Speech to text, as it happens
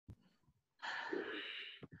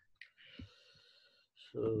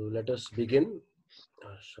So let us begin.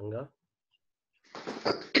 Sangha.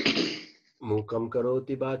 Mukam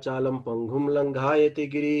karoti vachalam panghum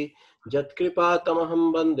langhayati giri jatkripa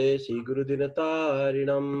tamaham bande Sri Guru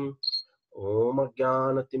Dinatarinam. Om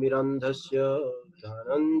Ajnanatirandhasya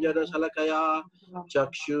Dhananjana Salakaya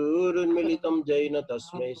Chakshurunmilitam Jaina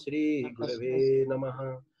Tasmai Sri Gurave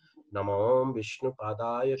Namaha. Namo Vishnu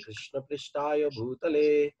Padaya Krishna Prishtaya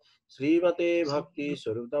Bhutale Srimate Bhakti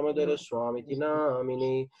Swarupamadara Swamiti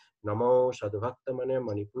Namini. Namo Sadbhaktamane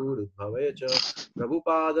Manipur Udbhavacha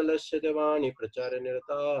Prabhupada Devani Prachara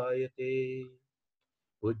Niratayate.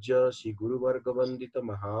 Pujya Sri Guru Varga Vandita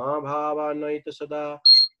Mahabhava Naita Sada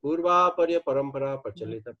Purva Parya Parampara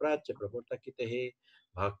Pachalita Pracha Prabhuta Kitehe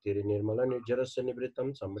Bhakti Nirmala Nirjarasya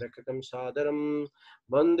Nibritam Samrakatam Sadaram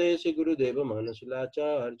Bande Sri Guru Deva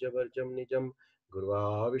Manasulacha Arjavarjam Nijam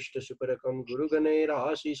Gurva Vishta Suparakam Guru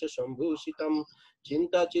Ganera Asisa Sambhusitam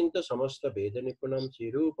Chinta Chinta Samasta Veda Nipunam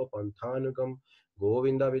Chirupa Panthanugam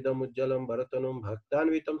Govinda Vidam Ujjalam Bharatanam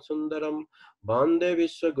Bhaktanvitam Sundaram Bande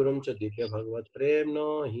Vishwa Gurum Cha Divya Bhagavat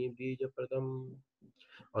Premna Hi Bija Pradam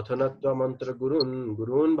Athanatva Mantra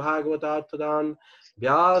Gurun Bhagavatathadan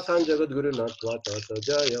Vyasan Jagat Guru Natva Tata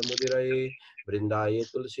Jaya Mudiraye Vrindaye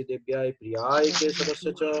Tulsi Devyay Priyaye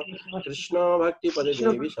Kesavasya Cha Krishna Bhakti Pade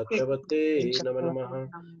Devi Satyavate Nama Namaha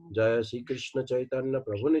Jaya Sri Krishna Chaitanya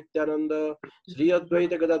Prabhu Nityananda Sri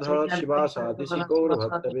Advaita Gadadhar Shivasadi Sri Gaura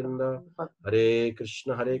Bhaktavinda Hare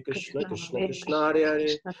Krishna Krishna Krishna Hare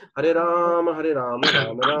Hare Hare Rama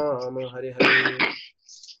Rama Rama Hare Hare.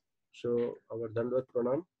 So our Dandvat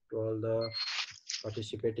Pranam to all the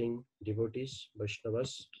participating devotees,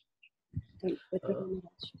 Vaishnavas.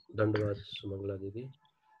 Dandavad Sumangla Didi.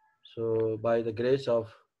 So by the grace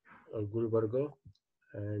of Guru Varga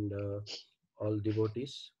and all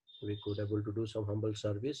devotees, we could able to do some humble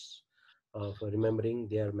service of remembering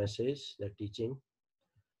their message, their teaching.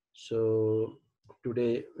 So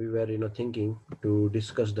today we were thinking to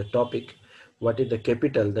discuss the topic, what is the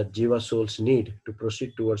capital that jiva-souls need to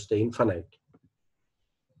proceed towards the infinite?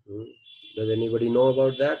 Does anybody know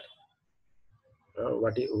about that?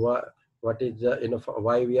 What is the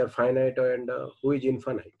why we are finite and who is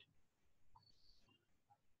infinite?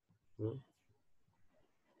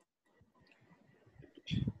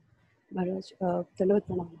 Maharaj, Dandavad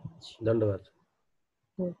Pranam Maharaj. Dandavad.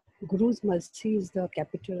 Guru's mercy is the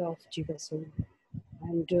capital of jiva-soul.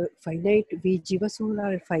 And finite, we jiva-soul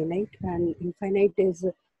are finite, and infinite is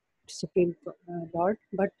Supreme Lord.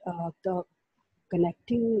 But the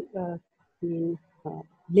connecting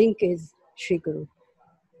link is Sri Guru.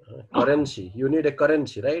 Currency. You need a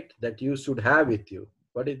currency, right? That you should have with you.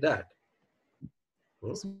 What is that?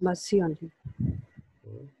 It's mercy on him.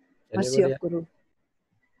 Mercy of Guru.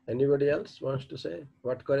 Anybody else wants to say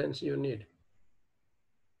what currency you need?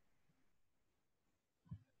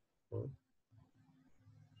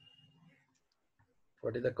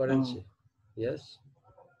 What is the currency? Yes?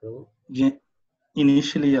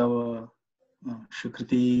 Initially, our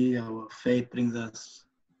Shukriti, our faith brings us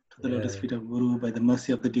to the lotus feet of Guru by the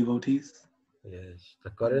mercy of the devotees. Yes. The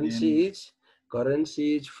currency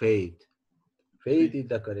is faith. Faith is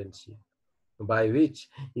the currency by which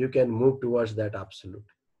you can move towards that absolute.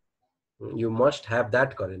 You must have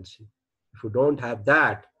that currency. If you don't have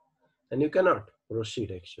that, then you cannot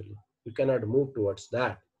proceed actually. You cannot move towards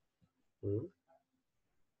that.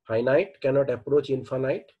 Finite cannot approach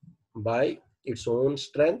infinite by its own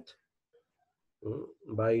strength,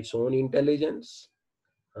 by its own intelligence,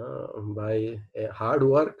 by hard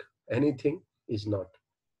work. Anything is not.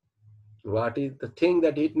 What is the thing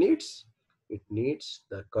that it needs? It needs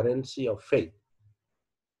the currency of faith.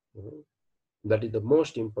 That is the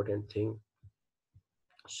most important thing.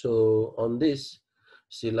 So on this,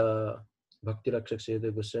 Srila Bhakti Rakshak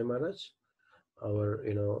Sridhar Goswami Maharaj, our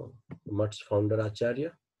Mutt's founder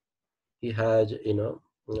Acharya, he has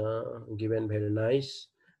given very nice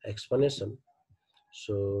explanation.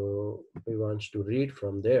 So we want to read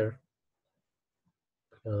from there.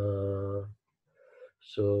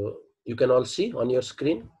 So you can all see on your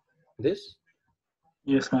screen this?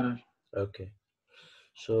 Yes, Maharaj. Okay.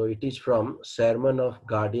 So it is from Sermon of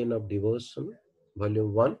Guardian of Devotion,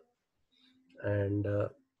 Volume 1, and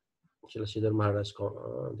Srila Sridhar Maharaj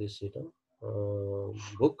this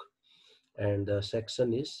book, and the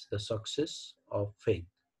section is The Success of Faith,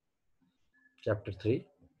 Chapter 3.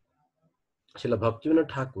 Srila Bhaktivinoda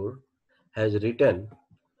Thakur has written,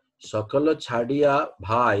 Sakala chhadiya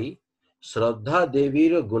bhai, Shraddha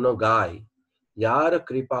Devir guna gai, Yar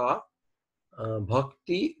kripa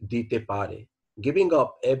bhakti dite pare. Giving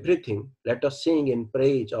up everything, let us sing in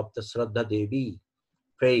praise of the Shraddha Devi,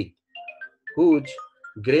 faith, whose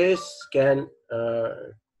Grace can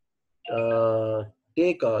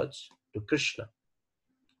take us to Krishna.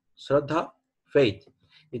 Shraddha, faith,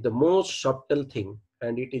 is the most subtle thing,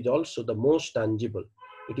 and it is also the most tangible.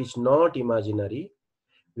 It is not imaginary.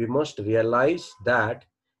 We must realize that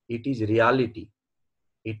it is reality.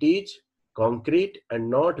 It is concrete and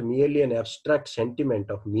not merely an abstract sentiment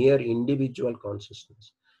of mere individual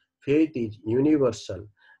consciousness. Faith is universal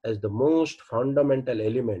as the most fundamental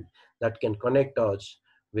element that can connect us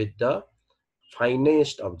with the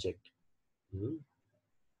finest object. Hmm.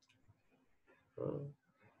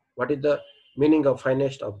 What is the meaning of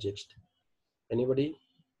finest objects? Anybody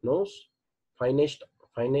knows? Finest,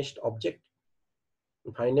 finest object,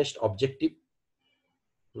 finest objective.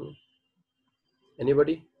 Hmm.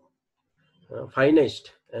 Anybody?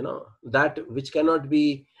 Finest, that which cannot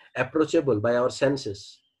be approachable by our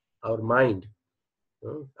senses, our mind,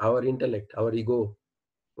 our intellect, our ego.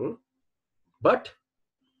 But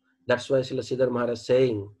that's why Srila Siddhar Maharaj is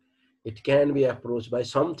saying it can be approached by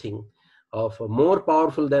something of more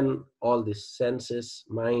powerful than all this senses,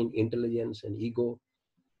 mind, intelligence, and ego.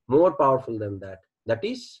 More powerful than that. That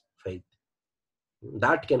is faith.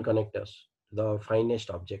 That can connect us to the finest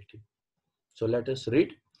objective. So let us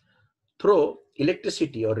read. Through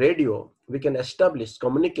electricity or radio, we can establish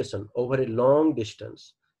communication over a long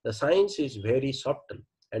distance. The science is very subtle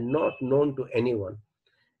and not known to anyone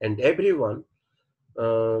and everyone,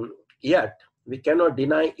 yet we cannot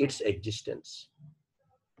deny its existence.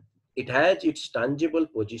 It has its tangible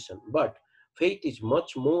position, but faith is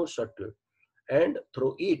much more subtle, and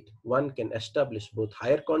through it one can establish both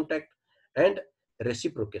higher contact and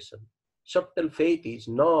reciprocation. Subtle faith is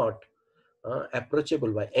not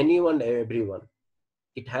approachable by anyone, everyone.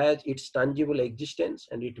 It has its tangible existence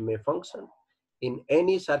and it may function in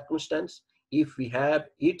any circumstance if we have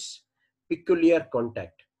its peculiar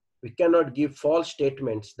contact. We cannot give false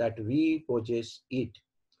statements that we possess it.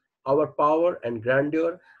 Our power and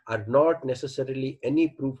grandeur are not necessarily any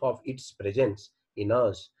proof of its presence in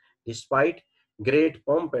us. Despite great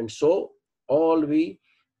pomp and show, all we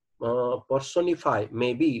personify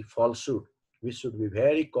may be falsehood. We should be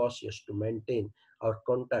very cautious to maintain our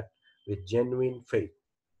contact with genuine faith.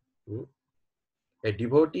 A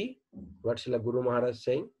devotee, what Srila Guru Maharaj is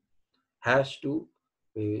saying, has to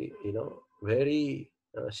be, very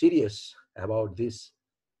serious about this,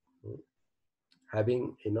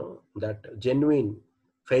 having, that genuine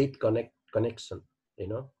faith connection,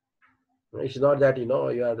 It's not that,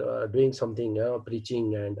 you are doing something,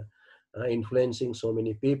 preaching and influencing so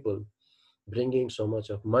many people, bringing so much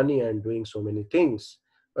of money and doing so many things.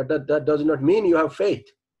 But that does not mean you have faith.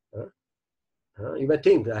 You may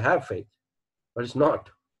think, I have faith, but it's not.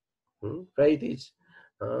 Faith is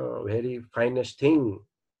very finest thing.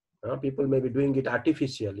 People may be doing it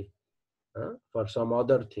artificially for some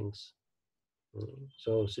other things.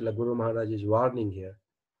 So Srila Guru Maharaj is warning here.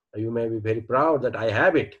 You may be very proud that I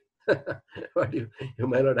have it, but you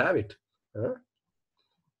may not have it.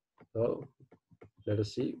 So let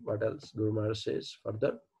us see what else Guru Maharaj says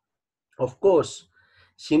further. Of course,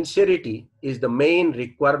 sincerity is the main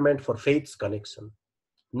requirement for faith's connection.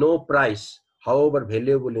 No price, however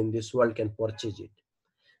valuable in this world, can purchase it.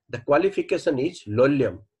 The qualification is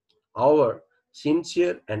lolyam, our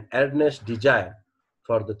sincere and earnest desire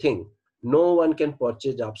for the thing. No one can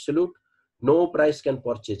purchase the absolute. No price can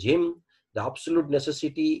purchase him. The absolute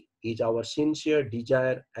necessity is our sincere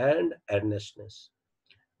desire and earnestness.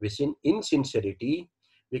 Within insincerity,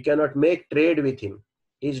 we cannot make trade with him.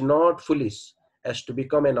 He is not foolish as to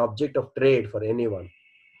become an object of trade for anyone.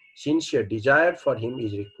 Sincere desire for him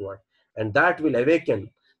is required, and that will awaken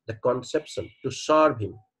the conception to serve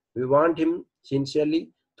him. We want him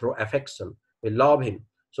sincerely through affection. We love him,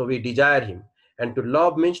 so we desire him. And to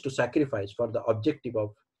love means to sacrifice for the objective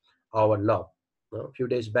of our love. A few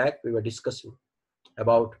days back, we were discussing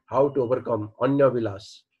about how to overcome anya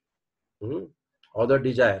vilas, other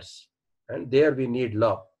desires. And there we need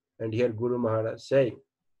love. And here Guru Maharaj is saying,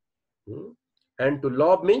 and to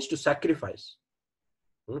love means to sacrifice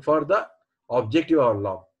for the objective of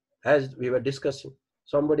love. As we were discussing,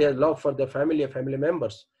 somebody has love for their family or family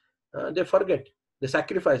members. They forget, they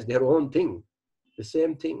sacrifice their own thing. The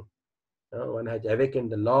same thing. One has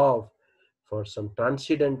awakened the love for some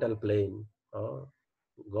transcendental plane,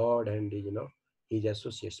 God and his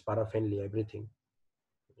associates, paraphernalia, everything,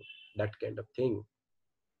 that kind of thing.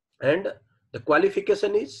 And the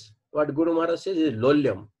qualification is what Guru Maharaj says is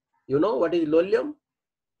lolyam. You know what is lolyam?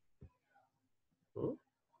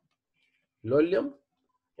 Lolyam?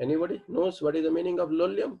 Anybody knows what is the meaning of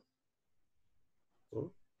lolyam?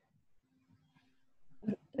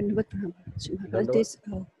 Maharaj, this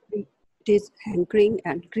It is hankering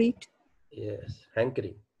and greed. Yes,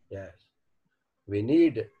 hankering. Yes, we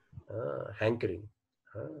need hankering.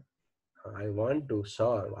 I want to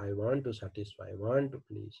serve. I want to satisfy. I want to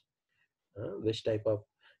please. This type of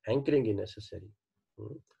hankering is necessary.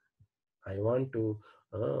 Mm. I want to,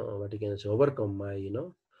 what you can say, overcome my,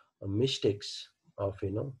 mistakes of,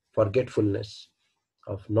 forgetfulness,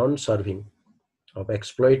 of non-serving, of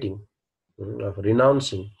exploiting, of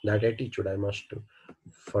renouncing that attitude. I must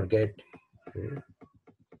forget. Mm.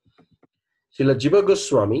 Srila Jiva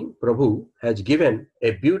Goswami Prabhu has given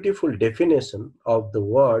a beautiful definition of the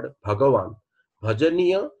word Bhagavan,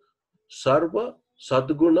 Bhajaniya Sarva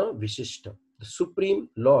Sadguna Visishta. The Supreme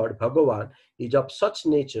Lord Bhagavan is of such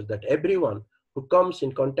nature that everyone who comes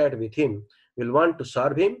in contact with him will want to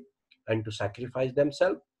serve him and to sacrifice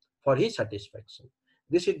themselves for his satisfaction.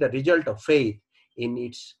 This is the result of faith in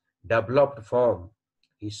its developed form.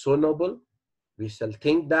 He is so noble, we shall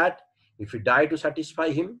think that if we die to satisfy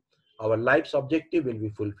him, our life's objective will be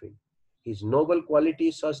fulfilled. His noble quality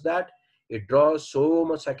is such that it draws so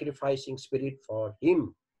much sacrificing spirit for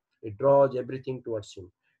him. It draws everything towards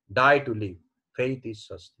him. Die to live. Faith is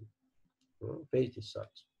such. Faith is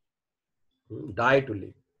such. Die to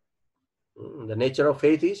live. The nature of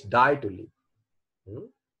faith is die to live.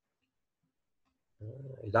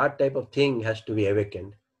 That type of thing has to be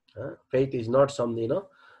awakened. Faith is not some,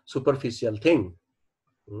 superficial thing.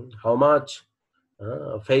 How much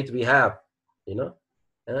faith we have,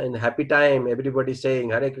 in happy time, everybody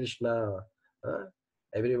saying Hare Krishna,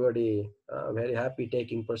 everybody very happy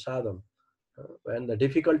taking prasadam. When the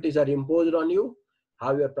difficulties are imposed on you,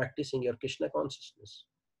 how you are practicing your Krishna consciousness.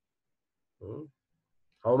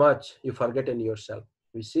 How much you forgotten yourself.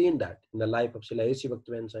 We see in that, in the life of Srila A.C.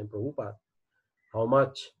 Bhaktivinoda Swami Prabhupada, how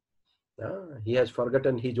much he has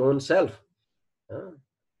forgotten his own self.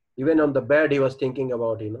 Even on the bed, he was thinking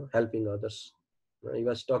about, helping others. He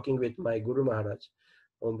was talking with my Guru Maharaj,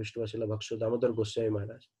 Om Vishnu Vasila Bhakshu Damodar Goswami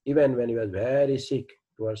Maharaj. Even when he was very sick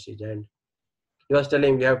towards his end, he was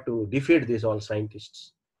telling we have to defeat these all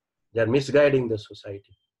scientists. They are misguiding the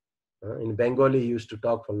society. In Bengali, he used to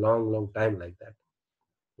talk for long time like that.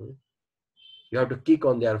 You have to kick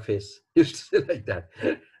on their face. He used to say like that.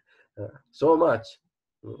 So much.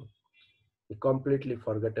 He completely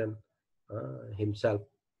forgotten himself.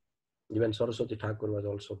 Even Saraswati Thakur was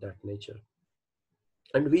also that nature.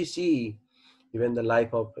 And we see even the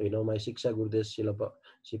life of, my Shiksha Gurudev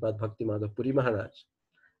Sripad Bhakti Madhav Puri Maharaj.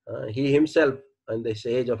 He himself, at this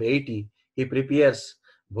age of 80, he prepares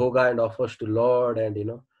bhoga and offers to Lord and,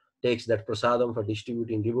 takes that prasadam for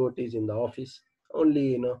distributing devotees in the office.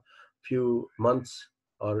 Only, few months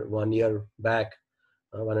or 1 year back,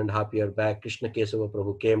 1.5 years back, Krishna Kesava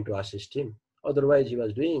Prabhu came to assist him. Otherwise, he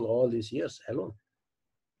was doing all these years alone,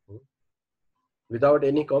 without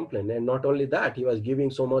any complaint. And not only that, he was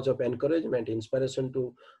giving so much of encouragement, inspiration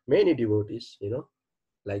to many devotees,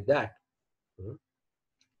 like that,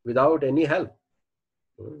 without any help.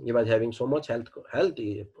 He was having so much health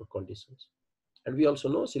conditions. And we also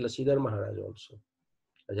know Srila Sridhar Maharaj also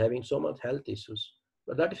was having so much health issues.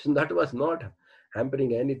 But that was not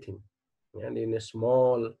hampering anything. And in a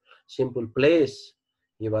small, simple place,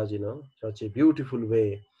 he was, such a beautiful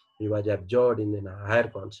way, he was absorbed in a higher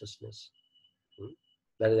consciousness.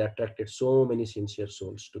 That has attracted so many sincere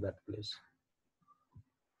souls to that place.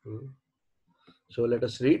 So let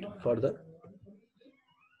us read further.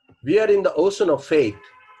 We are in the ocean of faith,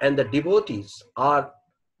 and the devotees are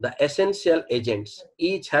the essential agents.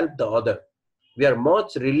 Each help the other. We are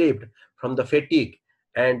much relieved from the fatigue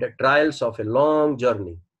and trials of a long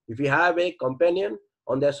journey if we have a companion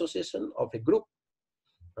on the association of a group.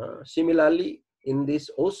 Similarly, in this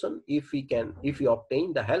ocean, if we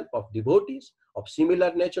obtain the help of devotees of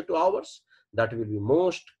similar nature to ours, that will be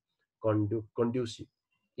most conducive.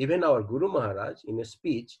 Even our Guru Maharaj, in a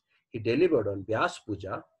speech he delivered on Vyas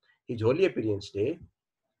Puja, his Holy Appearance Day,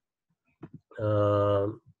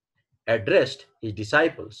 addressed his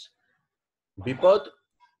disciples, Vipad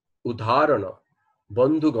Udharana,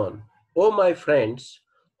 Bandhugan, O my friends,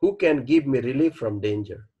 who can give me relief from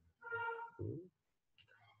danger?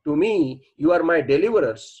 To me, you are my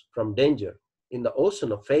deliverers from danger in the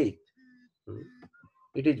ocean of faith.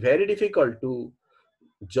 It is very difficult to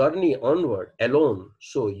journey onward alone,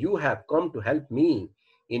 so you have come to help me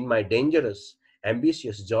in my dangerous,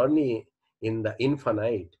 ambitious journey in the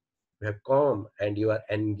infinite. You have come and you are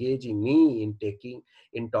engaging me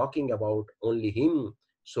in talking about only him,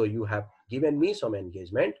 so you have given me some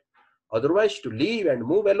engagement. Otherwise, to live and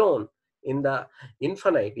move alone in the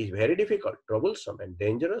infinite is very difficult, troublesome, and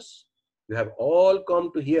dangerous. You have all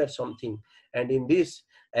come to hear something, and in this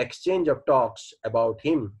exchange of talks about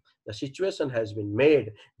him, the situation has been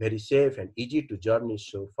made very safe and easy to journey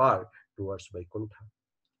so far towards Vaikuntha.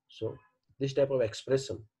 So this type of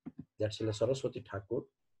expression that Srila Saraswati Thakur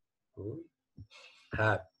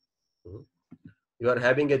have. You are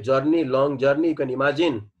having a journey, long journey, you can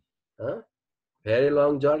imagine. Very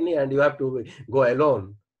long journey, and you have to go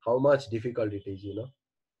alone. How much difficult it is,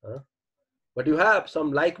 But you have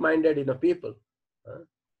some like-minded, people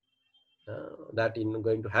that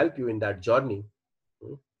going to help you in that journey.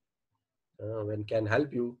 When can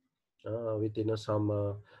help you with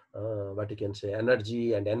some what you can say,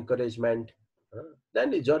 energy and encouragement, then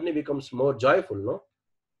the journey becomes more joyful, no?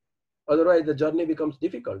 Otherwise the journey becomes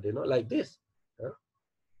difficult, like this,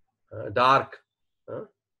 dark,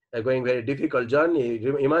 going very difficult journey.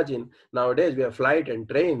 Imagine nowadays we have flight and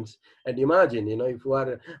trains, and imagine, if you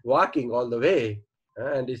are walking all the way,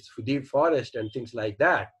 and it's deep forest and things like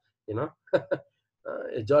that,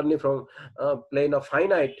 a journey from plane of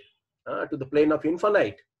finite to the plane of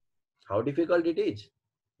infinite, how difficult it is.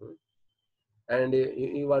 And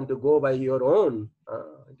you want to go by your own,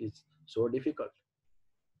 it is so difficult.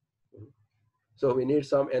 So we need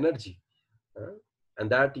some energy, and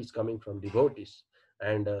that is coming from devotees.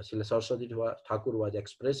 And Srila Saraswati Thakur was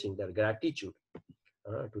expressing their gratitude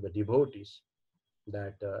to the devotees,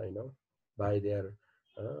 that by their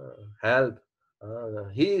help,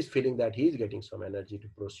 he is feeling that he is getting some energy to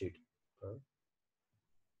proceed.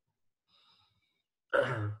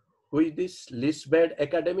 Who is this Lisbeth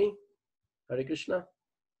Academy? Hare Krishna.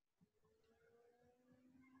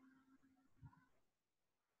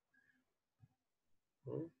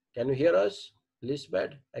 Can you hear us?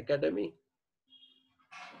 Lisbeth Academy.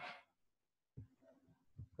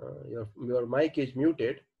 Your mic is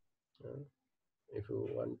muted. If you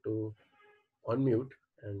want to unmute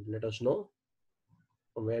and let us know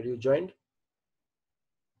from where you joined.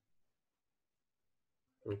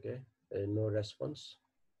 Okay, no response.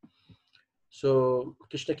 So,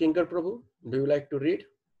 Krishna Kinkar Prabhu, do you like to read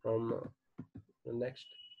from the next?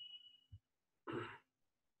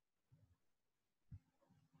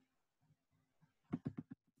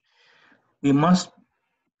 We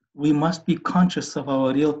must be conscious of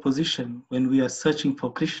our real position when we are searching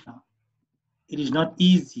for Krishna. It is not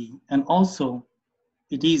easy, and also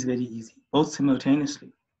it is very easy, both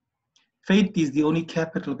simultaneously. Faith is the only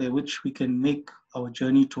capital by which we can make our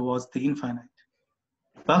journey towards the infinite.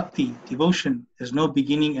 Bhakti, devotion, has no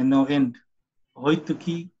beginning and no end.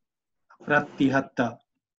 Hoituki pratihatta.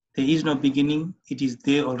 There is no beginning, it is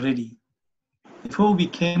there already. Before we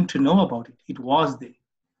came to know about it, it was there.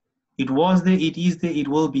 It was there, it is there, it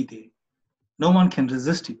will be there. No one can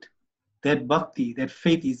resist it. That bhakti, that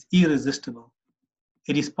faith is irresistible.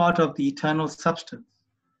 It is part of the eternal substance.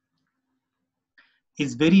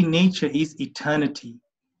 Its very nature is eternity.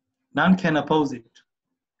 None can oppose it.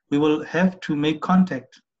 We will have to make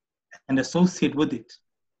contact and associate with it,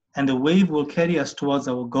 and the wave will carry us towards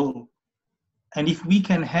our goal. And if we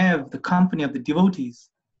can have the company of the devotees,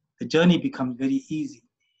 the journey becomes very easy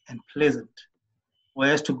and pleasant,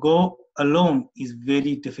 whereas to go alone is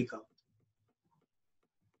very difficult.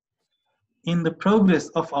 In the progress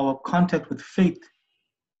of our contact with faith,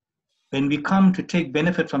 when we come to take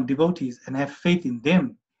benefit from devotees and have faith in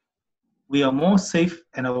them, we are more safe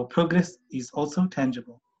and our progress is also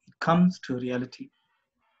tangible. It comes to reality.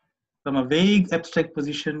 From a vague, abstract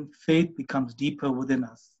position, faith becomes deeper within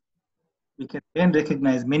us. We can then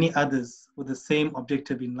recognize many others with the same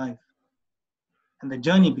objective in life, and the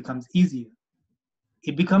journey becomes easier.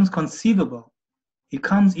 It becomes conceivable. It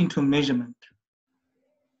comes into measurement.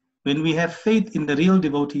 When we have faith in the real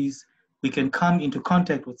devotees, we can come into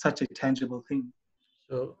contact with such a tangible thing.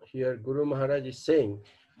 So here Guru Maharaj is saying,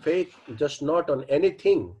 faith just not on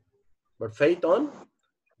anything, but faith on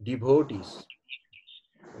devotees.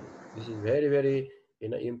 This is very, very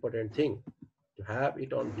important thing, to have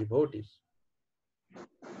it on devotees.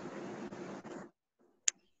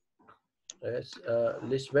 Yes,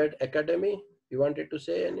 Lisbeth Academy, you wanted to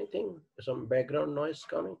say anything? Some background noise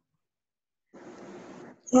coming?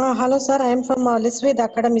 Hello, sir. I am from Lisbeth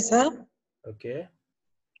Academy, sir. Okay.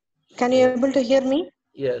 Can you able to hear me?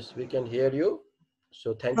 Yes, we can hear you.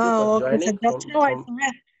 So thank you for joining.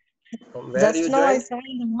 From where you joined?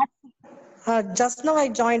 Just now I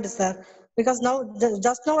joined, sir. Because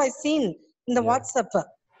just now I seen in the WhatsApp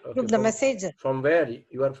group the message. From where?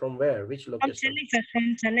 You are from where? Which location? From Chennai, sir.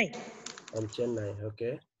 From Chennai. From Chennai,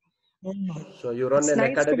 okay. So you run an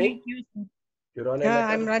academy? You run an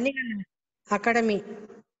academy? I'm running an academy.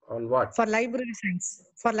 On what? For library science.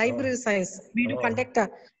 For library science. We do conduct a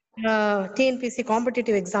TNPC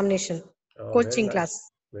competitive examination coaching class.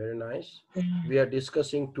 Very nice. We are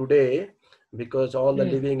discussing today because all the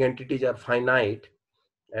Hmm. living entities are finite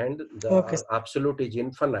and Okay. the absolute is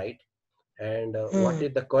infinite. And what Hmm.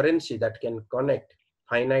 is the currency that can connect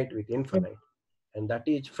finite with Hmm. infinite? And that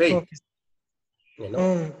is faith. Okay. You know,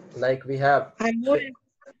 Hmm. like we have I'm more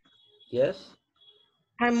yes.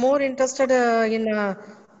 I'm more interested in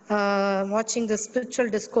watching the spiritual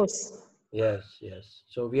discourse. Yes, yes.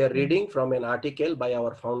 So we are Hmm. reading from an article by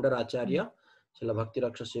our founder Acharya, Srila Bhakti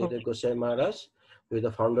Rakshasdev Okay. Goswami Maharaj, who is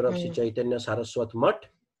the founder of Sri Hmm. Chaitanya Saraswat Mutt,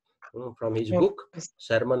 from his Okay. book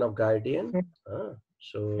Sermon of Guardian. Hmm.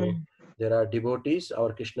 So Hmm. there are devotees,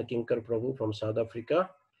 our Krishna Kinkar Prabhu from South Africa,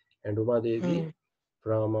 and Uma Hmm. Devi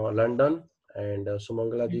from London, and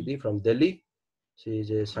Sumangala Hmm. Didi from Delhi. She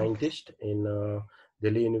is a Okay. scientist in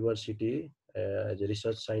Delhi University as a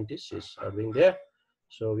research scientist. She is serving there.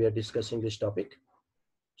 So we are discussing this topic.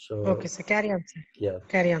 Okay, So so carry on, sir. yeah,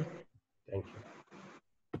 Carry on. thank you.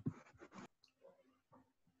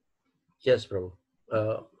 Yes, Prabhu.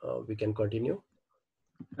 We can continue.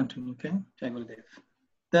 Continue, okay? Jai Gurudev.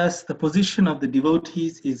 Thus, the position of the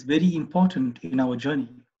devotees is very important in our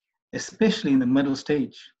journey, especially in the middle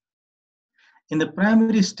stage. In the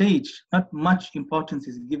primary stage, not much importance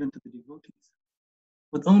is given to the devotees,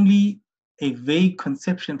 with only a vague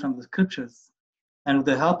conception from the scriptures, and with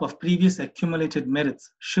the help of previous accumulated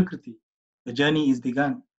merits, shukriti, the journey is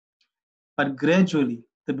begun. But gradually,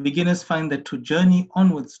 the beginners find that to journey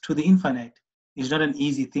onwards to the infinite is not an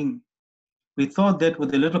easy thing. We thought that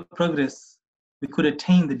with a little progress, we could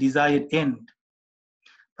attain the desired end.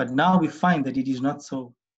 But now we find that it is not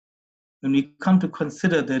so. When we come to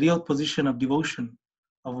consider the real position of devotion,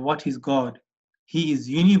 of what is God, He is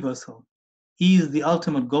universal, He is the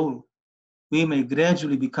ultimate goal, we may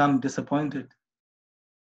gradually become disappointed.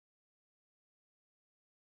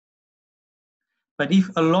 But if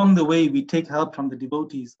along the way we take help from the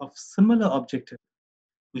devotees of similar objective,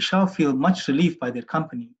 we shall feel much relief by their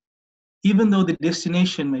company, even though the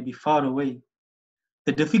destination may be far away.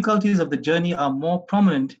 The difficulties of the journey are more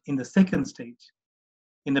prominent in the second stage.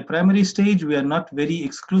 In the primary stage, we are not very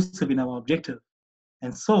exclusive in our objective,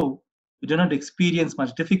 and so we do not experience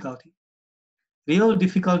much difficulty. Real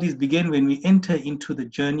difficulties begin when we enter into the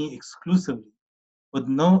journey exclusively, with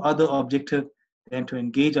no other objective than to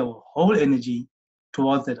engage our whole energy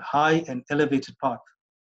towards that high and elevated path.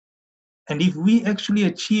 And if we actually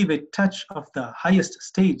achieve a touch of the highest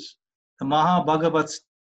stage, the Mahabhagavat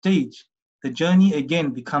stage, the journey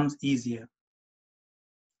again becomes easier.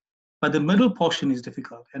 But the middle portion is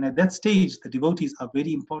difficult, and at that stage, the devotees are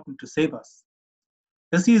very important to save us.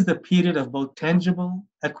 This is the period of both tangible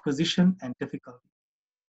acquisition and difficulty.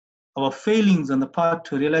 Our failings on the path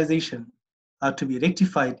to realization are to be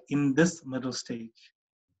rectified in this middle stage.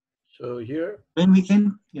 So here, When we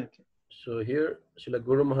end, yeah, okay. Srila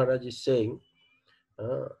Guru Maharaj is saying,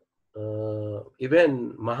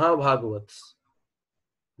 even Mahabhagavats,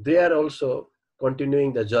 they are also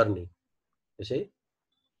continuing the journey. You see?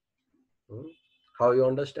 How you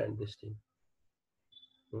understand this thing?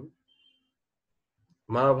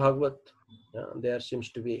 Mahabhagavat, there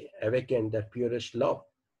seems to be awakened that purest love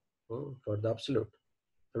for the absolute.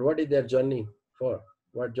 But what is their journey for?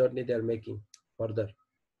 What journey they are making further?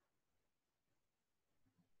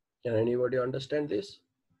 Can anybody understand this?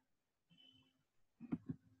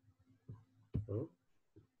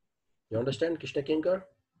 You understand, Krishna Kinkar?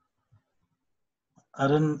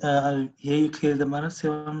 Arun, I'll hear you clear the Maharaj.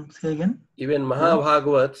 Say again. Even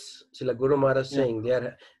Mahabhagavats, Srila Guru Maharaj Yeah. saying they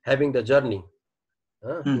are having the journey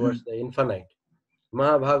towards the infinite.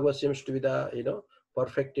 Mahabhagavad seems to be the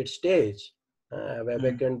perfected stage, have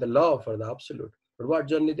awakened the law for the absolute. But what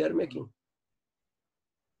journey they are making?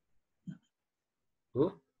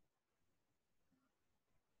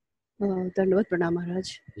 Dandavat Pranam Maharaj.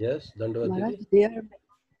 Yes, Dandavat Maharaj, Didi.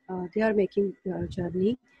 they are making the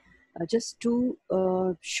journey just to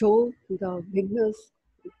show the beginners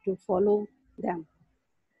to follow them.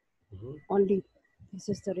 Only this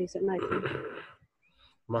is the reason I think.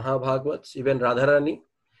 Mahabhagavats, even Radharani,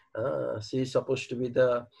 she is supposed to be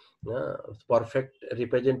the perfect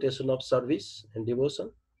representation of service and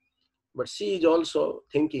devotion. But she is also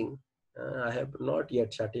thinking, I have not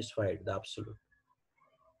yet satisfied the absolute.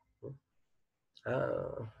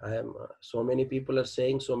 So many people are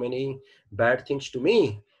saying so many bad things to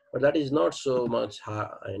me, but that is not so much,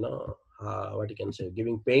 what you can say,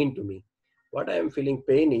 giving pain to me. What I am feeling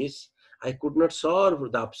pain is I could not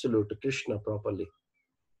serve the absolute Krishna properly.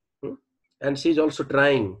 And she's also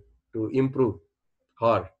trying to improve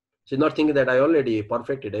her. She's not thinking that I already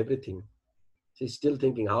perfected everything. She's still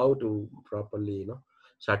thinking how to properly,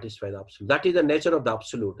 satisfy the absolute. That is the nature of the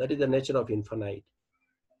absolute. That is the nature of infinite.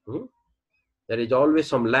 There is always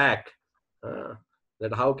some lack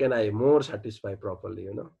that how can I more satisfy properly,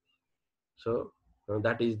 you know. So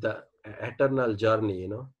that is the eternal journey, you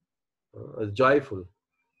know, joyful.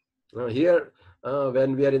 Here,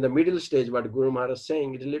 when we are in the middle stage, what Guru Maharaj is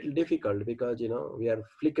saying, it's a little difficult because, you know, we are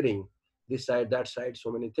flickering this side, that side,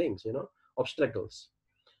 so many things, you know, obstacles.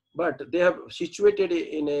 But they have situated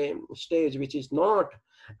in a stage which is not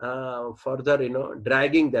further, you know,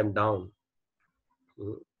 dragging them down.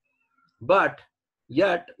 But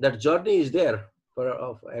yet that journey is there for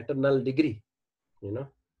of eternal degree, you know.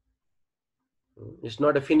 It's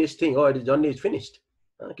not a finished thing. Oh, the journey is finished.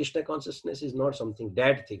 Krishna consciousness is not something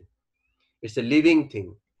dead thing. It's a living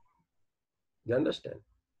thing. You understand?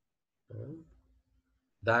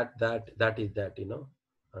 That is that, you know,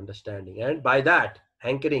 understanding. And by that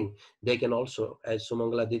hankering, they can also, as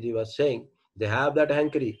Sumangala Didi was saying, they have that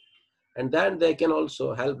hankering. And then they can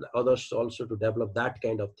also help others also to develop that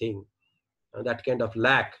kind of thing, that kind of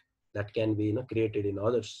lack that can be, you know, created in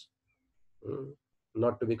others.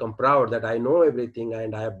 Not to become proud that I know everything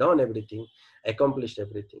and I have done everything, accomplished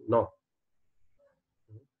everything. No.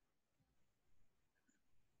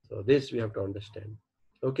 So this we have to understand.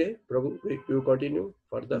 Okay, Prabhu, you continue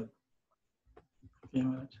further. Okay,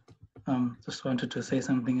 just wanted to say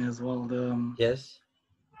something as well. Yes.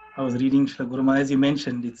 I was reading Srila Guru Maharaj, as you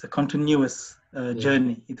mentioned, it's a continuous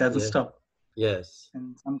journey. It doesn't stop. Yes.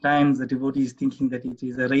 And sometimes the devotee is thinking that it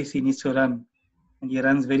is a race he needs to run. And he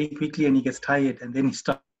runs very quickly and he gets tired and then he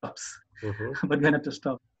stops. But we are not to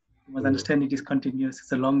stop. You must understand it is continuous.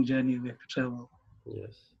 It's a long journey we have to travel.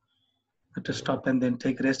 Yes. Not to stop and then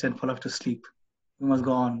take rest and fall off to sleep. We must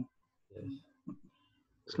go on. Yes.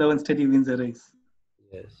 Slow and steady wins the race.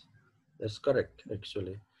 Yes, that's correct.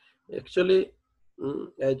 Actually,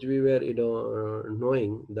 as we were, you know,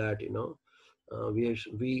 knowing that, you know,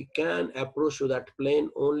 we can approach to that plane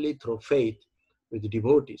only through faith with the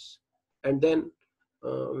devotees, and then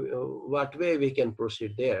what way we can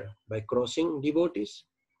proceed there? By crossing devotees?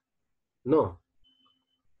 No.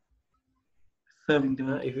 Serving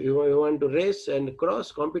devotees. If you want to race and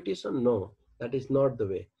cross competition, no, that is not the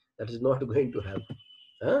way. That is not going to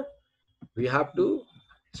happen. We have to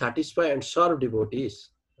satisfy and serve devotees,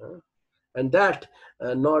 and that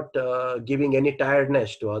not giving any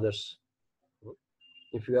tiredness to others.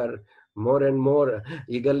 If you are more and more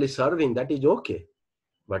eagerly serving, that is okay.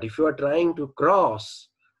 But if you are trying to cross,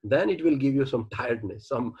 then it will give you some tiredness,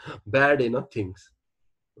 some bad, you know, things.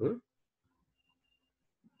 So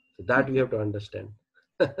that we have to understand.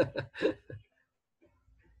 Okay.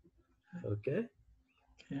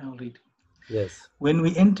 Okay, I'll read. Yes. When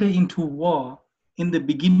we enter into war, in the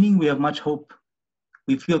beginning we have much hope.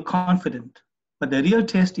 We feel confident, but the real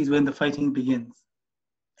test is when the fighting begins.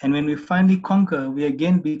 And when we finally conquer, we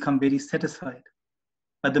again become very satisfied.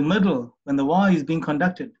 But the middle, when the war is being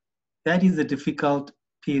conducted, that is a difficult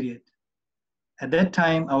period. At that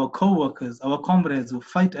time, our co-workers, our comrades who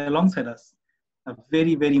fight alongside us are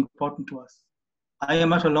very, very important to us. I am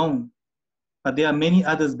not alone, but there are many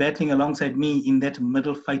others battling alongside me in that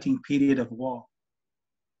middle fighting period of war.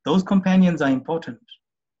 Those companions are important.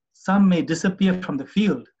 Some may disappear from the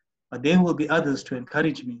field, but there will be others to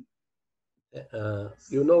encourage me.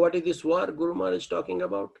 You know what is this war Guru Maharaj is talking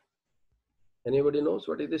about? Anybody knows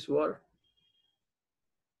what is this war?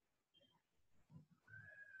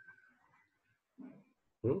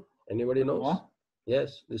 Anybody knows? War?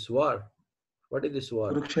 Yes, this war. What is this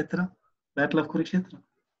war? Kurukshetra? Battle of Kurukshetra?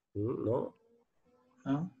 No.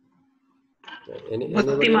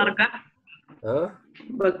 Bhakti Marga.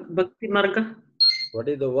 Bhakti Marga. What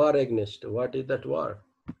is the war against? What is that war?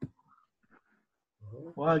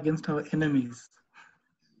 War against our enemies.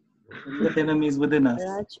 The enemies within us.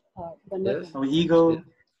 Yes. Our ego,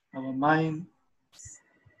 our mind.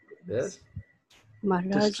 Yes.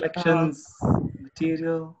 Maharaj, distractions,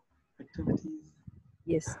 material activities.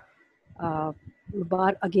 Yes.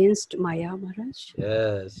 War against Maya, Maharaj.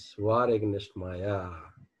 Yes, war against Maya.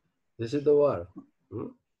 This is the war.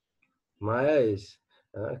 Maya is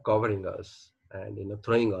covering us and, you know,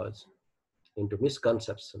 throwing us into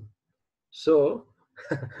misconception. So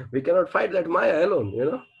we cannot fight that Maya alone, you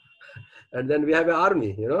know. And then we have an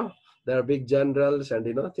army, you know. There are big generals and,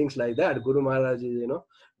 you know, things like that. Guru Maharaj is, you know,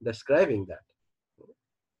 describing that.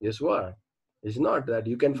 This war. It's not that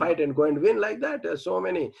you can fight and go and win like that. There are so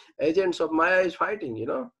many agents of Maya is fighting, you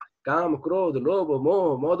know. Kam, Krodh, Lobha,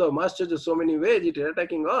 Moh, Moda, Master, so many ways it is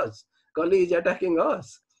attacking us. Kali is attacking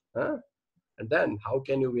us. And then how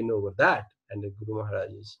can you win over that? And the Guru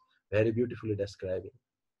Maharaj is very beautifully describing.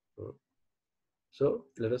 So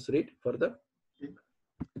let us read further.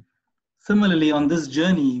 Similarly, on this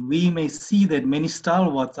journey, we may see that many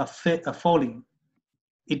stalwarts are falling.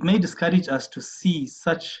 It may discourage us to see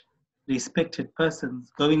such respected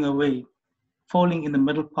persons going away, falling in the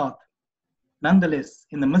middle path. Nonetheless,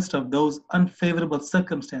 in the midst of those unfavorable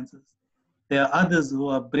circumstances, there are others who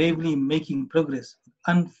are bravely making progress with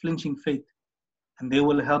unflinching faith, and they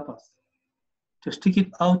will help us. To stick it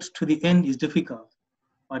out to the end is difficult,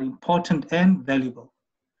 but important and valuable.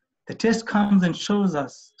 The test comes and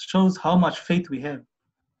shows how much faith we have.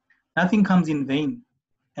 Nothing comes in vain,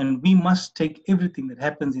 and we must take everything that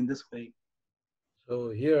happens in this way.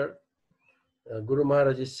 So here, Guru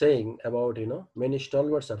Maharaj is saying about, many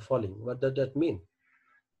stalwarts are falling. What does that mean?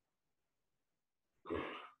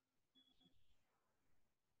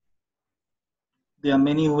 There are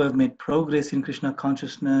many who have made progress in Krishna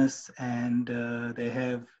consciousness, and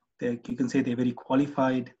you can say they're very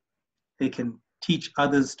qualified. They can teach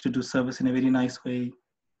others to do service in a very nice way.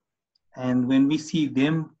 And when we see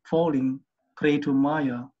them falling prey to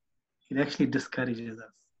Maya, it actually discourages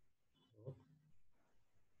us.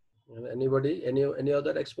 Anybody? Any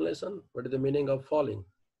other explanation? What is the meaning of falling?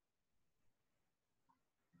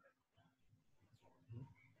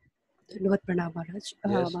 Lord Pranam Maharaj.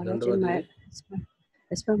 Yes, Maharaj,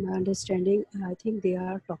 as per my understanding, I think they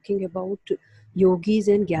are talking about yogis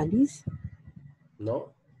and gyanis. No.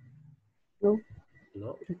 No?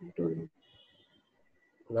 No. I don't know.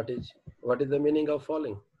 What is the meaning of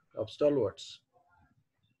falling, of stalwarts?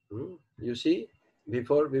 You see,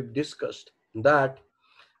 before we've discussed that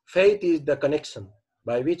faith is the connection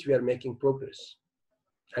by which we are making progress.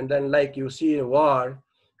 And then, like you see in war,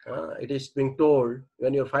 it is being told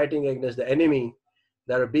when you're fighting against the enemy,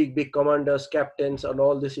 there are big commanders, captains, and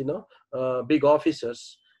all this, big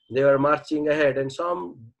officers. They were marching ahead, and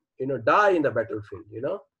some, die in the battlefield,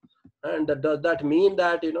 And does that mean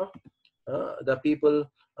that, the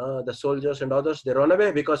people, the soldiers and others, they run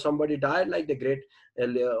away because somebody died, like the great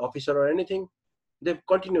officer or anything? They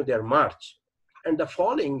continue their march. And the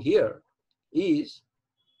falling here is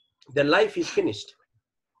the life is finished.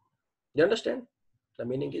 You understand? The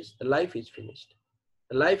meaning is the life is finished.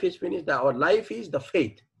 The life is finished. Our life is the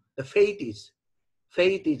faith. The faith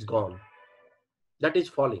is gone. That is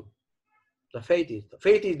falling. The faith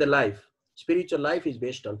is the life. Spiritual life is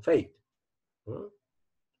based on faith.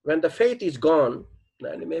 When the faith is gone,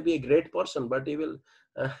 then he may be a great person, but he will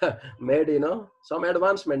made some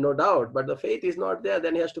advancement, no doubt. But the faith is not there,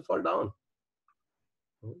 then he has to fall down.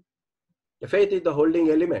 The faith is the holding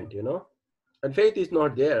element, and faith is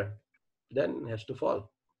not there, then he has to fall.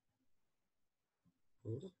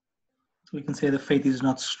 So we can say the faith is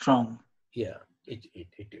not strong. Yeah,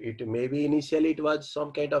 it maybe initially it was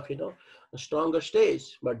some kind of a stronger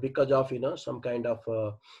stage, but because of some kind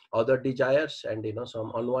of other desires and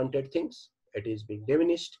some unwanted things, it is being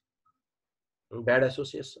diminished. Bad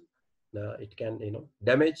association, it can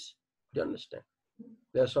damage. Do you understand?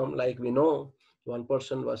 There are some, like we know, one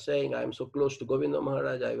person was saying, I am so close to Govinda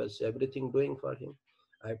Maharaj, I was everything doing for him.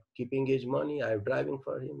 I'm keeping his money, I'm driving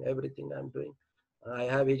for him, everything I'm doing. I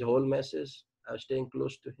have his whole message, I'm staying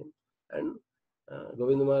close to him. And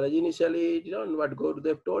Govinda Maharaj initially didn't what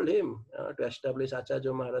Gurudev told him to establish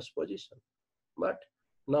Acharya Maharaj's position. But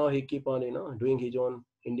now he keep on doing his own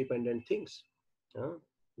independent things,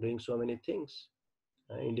 doing so many things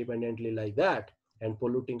independently like that, and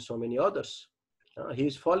polluting so many others. He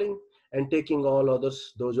is falling and taking all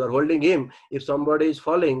others, those who are holding him. If somebody is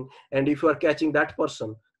falling and if you are catching that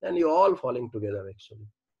person, then you all falling together actually.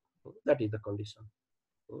 That is the condition.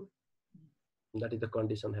 That is the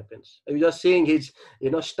condition happens. You're just seeing his,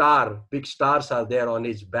 star, big stars are there on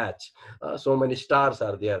his badge. So many stars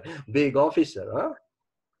are there, big officer.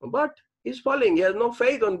 But he's falling. He has no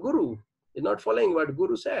faith on Guru. He's not following what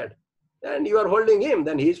Guru said. And you are holding him,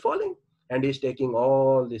 then he's falling. And he's taking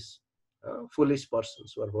all these foolish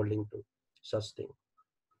persons who are holding to such thing.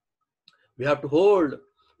 We have to hold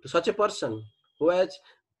to such a person who has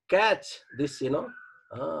catch this,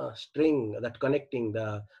 string that connecting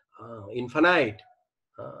the infinite,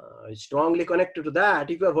 is strongly connected to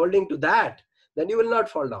that. If you are holding to that, then you will not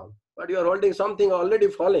fall down. But you are holding something already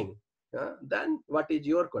falling, then what is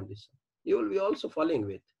your condition? You will be also falling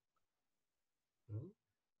with.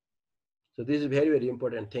 So this is very, very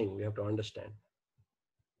important thing we have to understand.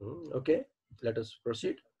 Okay, let us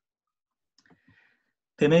proceed.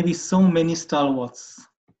 There may be so many stalwarts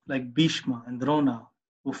like Bhishma and Drona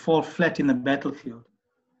who fall flat in the battlefield,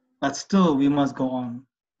 but still we must go on.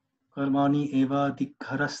 Karmani eva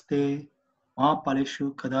dikharaste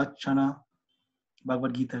mahapaleshu kadachana,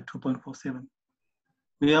 Bhagavad Gita 2.47.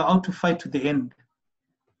 We are out to fight to the end.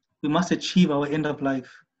 We must achieve our end of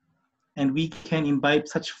life, and we can imbibe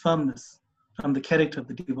such firmness from the character of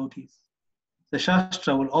the devotees. The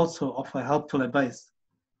Shastra will also offer helpful advice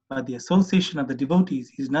but the association of the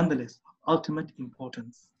devotees is nonetheless of ultimate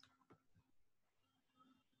importance.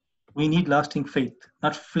 We need lasting faith,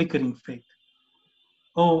 not flickering faith.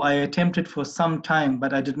 Oh, I attempted for some time,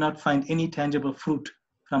 but I did not find any tangible fruit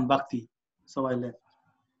from bhakti, so I left.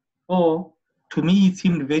 Or, to me, it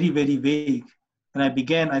seemed very, very vague. When I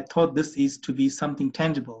began, I thought this is to be something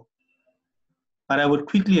tangible, but I would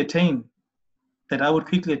quickly attain,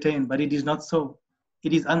 but it is not so.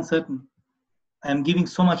 It is uncertain. I am giving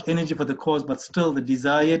so much energy for the cause, but still the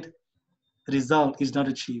desired result is not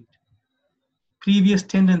achieved. Previous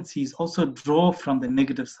tendencies also draw from the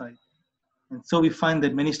negative side. And so we find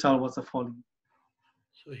that many stalwarts are falling.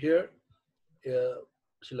 So here,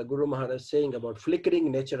 Srila Guru Maharaj is saying about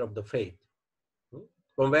flickering nature of the faith.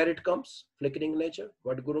 From where it comes, flickering nature?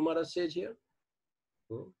 What Guru Maharaj says here?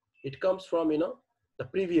 It comes from, the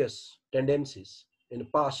previous tendencies in the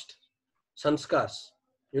past, sanskars.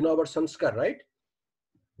 You know about sanskar, right?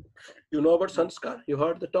 You know about sanskar? You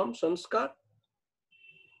heard the term sanskar?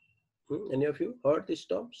 Any of you heard this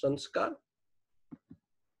term, sanskar?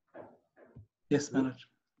 Yes, Maharaj.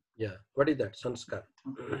 Yeah. What is that, sanskar?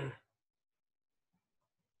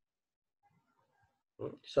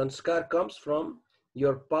 Sanskar comes from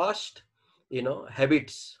your past,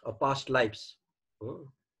 habits or past lives.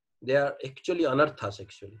 They are actually anarthas,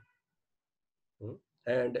 actually.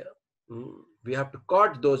 And we have to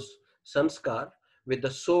cut those sanskar with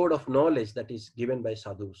the sword of knowledge that is given by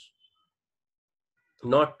sadhus,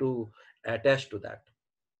 not to attach to that.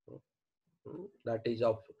 That is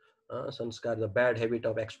of sanskar, the bad habit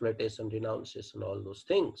of exploitation, renunciation, all those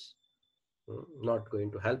things, not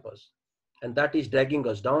going to help us. And that is dragging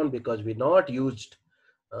us down because we not used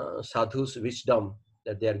sadhus' wisdom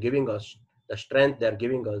that they are giving us, the strength they are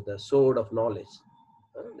giving us, the sword of knowledge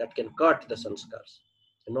that can cut the sanskars.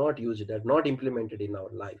 Not use it, that not implemented in our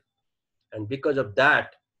life. And because of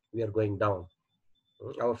that, we are going down.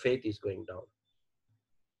 Our faith is going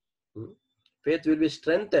down. Faith will be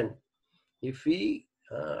strengthened if we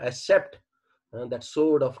accept that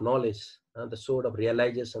sword of knowledge, the sword of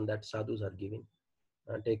realization that sadhus are giving,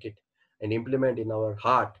 take it and implement in our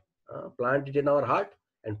heart, plant it in our heart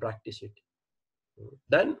and practice it.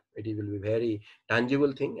 Then it will be very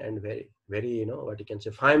tangible thing and very, very, what you can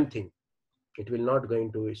say, firm thing. It will not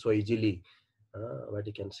going to so easily, what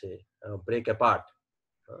you can say, break apart.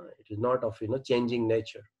 It is not of, changing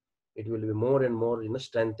nature. It will be more and more,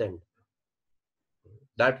 strengthened.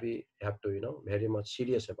 That we have to, very much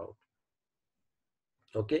serious about.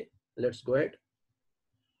 Okay, let's go ahead.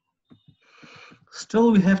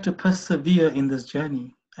 Still, we have to persevere in this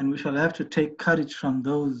journey, and we shall have to take courage from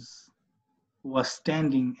those who are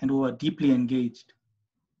standing and who are deeply engaged.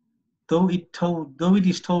 Though it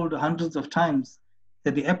is told hundreds of times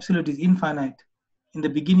that the absolute is infinite, in the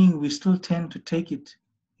beginning we still tend to take it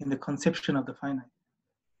in the conception of the finite.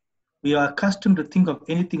 We are accustomed to think of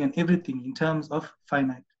anything and everything in terms of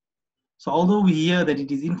finite. So although we hear that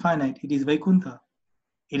it is infinite, it is Vaikuntha,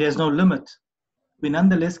 it has no limit, we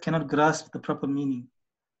nonetheless cannot grasp the proper meaning.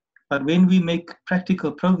 But when we make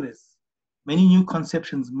practical progress, many new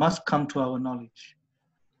conceptions must come to our knowledge.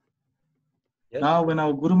 Yes. Now when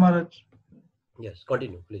our Guru Maharaj... Yes,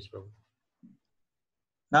 continue, please, Prabhu.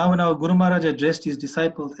 Now when our Guru Maharaj addressed his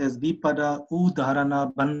disciples as Vipada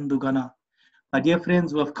Udharana Bandhugana, my dear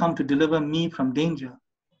friends who have come to deliver me from danger,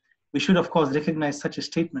 we should of course recognize such a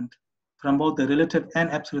statement from both the relative and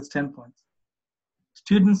absolute standpoints.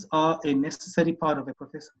 Students are a necessary part of a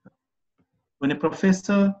professor. When a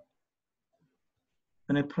professor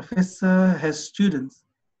has students,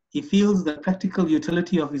 he feels the practical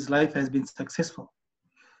utility of his life has been successful.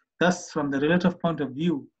 Thus, from the relative point of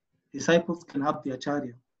view, disciples can help the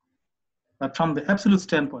Acharya. But from the absolute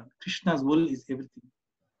standpoint, Krishna's will is everything.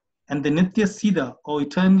 And the Nitya Siddha, or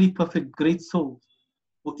eternally perfect great souls,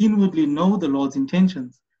 who inwardly know the Lord's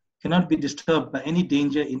intentions, cannot be disturbed by any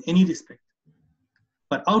danger in any respect.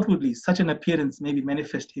 But outwardly, such an appearance may be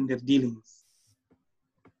manifest in their dealings.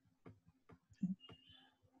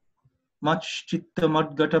 Mach chitta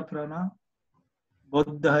madgata prana,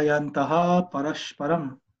 bodhayantaha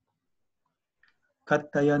parashparam,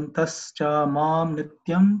 kattayantascha mam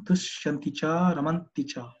nityam tushyanticha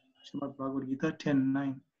ramanticha. Srimad Bhagavad Gita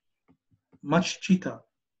 10:9. Much chitta,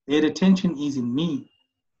 their attention is in me.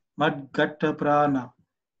 Madgata prana,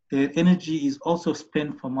 their energy is also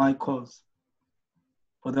spent for my cause.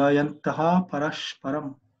 Bodhayantaha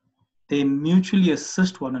parashparam, they mutually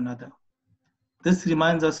assist one another. This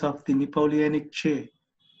reminds us of the Napoleonic chair.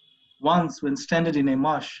 Once, when stranded in a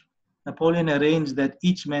marsh, Napoleon arranged that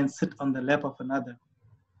each man sit on the lap of another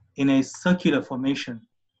in a circular formation.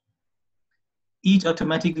 Each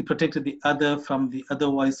automatically protected the other from the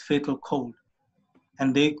otherwise fatal cold,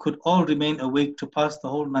 and they could all remain awake to pass the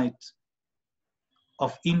whole night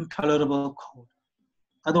of intolerable cold.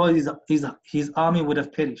 Otherwise, his army would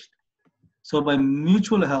have perished. So by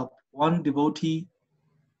mutual help, one devotee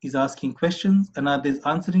is asking questions, another is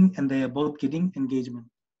answering, and they are both getting engagement.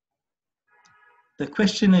 The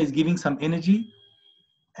questioner is giving some energy,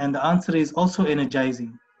 and the answer is also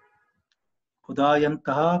energizing.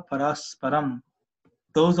 Udayantaha parasparam.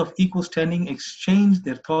 Those of equal standing exchange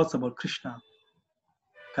their thoughts about Krishna.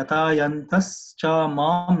 Katayantas cha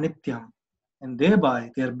mam nityam. And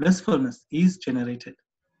thereby their blissfulness is generated.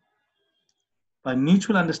 By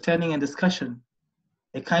mutual understanding and discussion,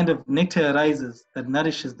 a kind of nectar arises that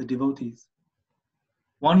nourishes the devotees.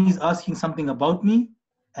 One is asking something about me,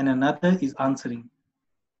 and another is answering.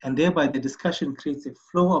 And thereby the discussion creates a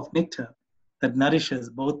flow of nectar that nourishes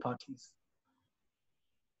both parties.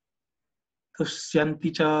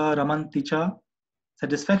 Tushyanti cha ramanti cha.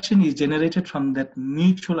 Satisfaction is generated from that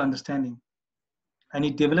mutual understanding. And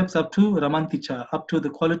it develops up to ramanti cha, up to the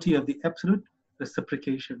quality of the absolute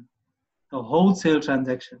reciprocation, the wholesale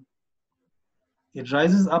transaction. It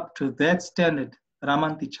rises up to that standard,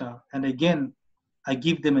 ramanti cha, and again, I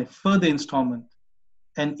give them a further installment,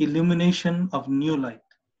 an illumination of new light.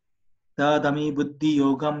 Dadami buddhi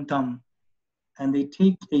yogam tam. And they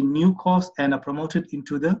take a new course and are promoted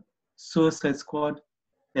into the suicide squad,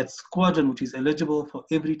 that squadron which is eligible for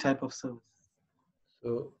every type of service.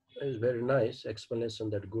 So it's very nice explanation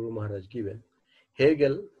that Guru Maharaj given.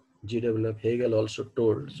 Hegel, G.W. Hegel also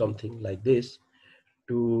told something like this: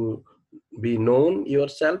 to be known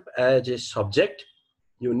yourself as a subject,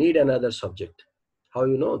 you need another subject. How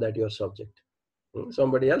you know that you are subject?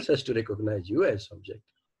 Somebody else has to recognize you as subject.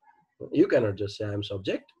 You cannot just say I am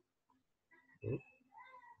subject.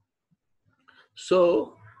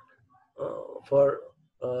 So for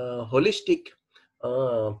holistic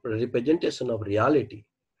representation of reality,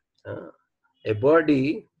 a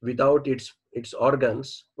body without its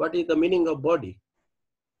organs, what is the meaning of body?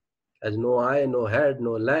 As no eye, no head,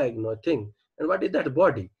 no leg, no thing. And what is that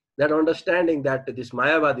body? That understanding that this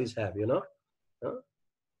Mayavadis have,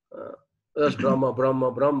 That's Brahma,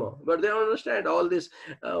 Brahma, Brahma. But they don't understand all this,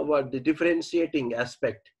 the differentiating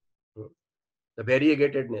aspect, the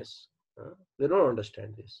variegatedness. They don't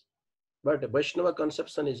understand this. But Vaishnava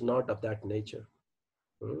conception is not of that nature.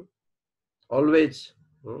 Always,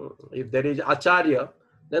 if there is Acharya,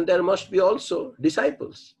 then there must be also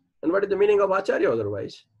disciples. And what is the meaning of Acharya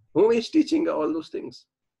otherwise? Whom is teaching all those things?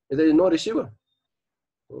 If there is no receiver.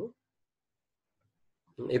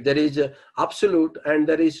 If there is absolute and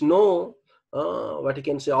there is no, what you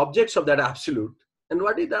can say, objects of that absolute, and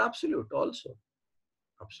what is the absolute also?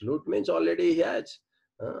 Absolute means already he has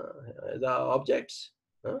the objects.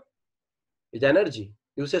 Is energy.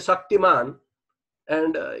 You say Shaktiman,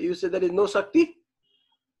 and you say there is no Shakti.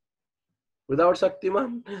 Without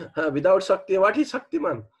Shaktiman, without Shakti, what is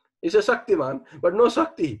Shaktiman? You say Shaktiman, but no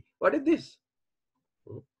Shakti. What is this?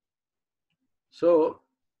 So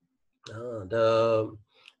the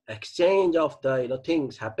exchange of the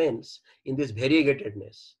things happens in this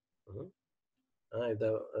variegatedness.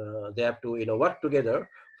 They have to work together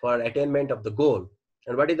for attainment of the goal.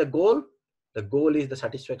 And what is the goal? The goal is the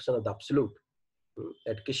satisfaction of the absolute.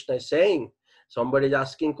 That Krishna is saying, somebody is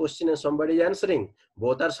asking question and somebody is answering.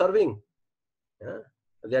 Both are serving.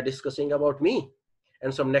 They are discussing about me,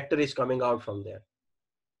 and some nectar is coming out from there.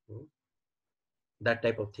 That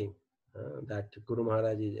type of thing that Guru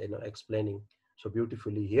Maharaj is explaining so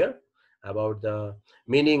beautifully here about the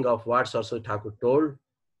meaning of what Saraswati Thakur told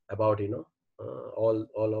about all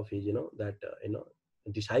of his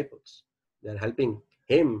disciples. They are helping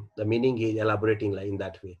him. The meaning he is elaborating in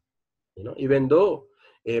that way. Even though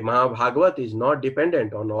a Mahabhagavat is not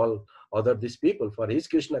dependent on all other these people for his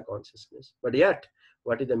Krishna consciousness, but yet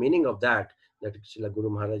what is the meaning of that Srila Guru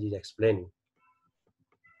Maharaj is explaining.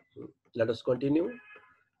 Let us continue.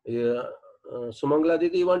 Sumangala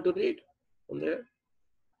Didi, you want to read from there?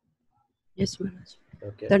 Yes, Maharaj.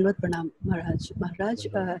 Okay. Dandavat Pranam, Maharaj. Maharaj,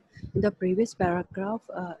 in the previous paragraph,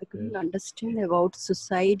 I couldn't understand about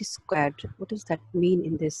suicide squared. What does that mean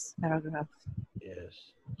in this paragraph?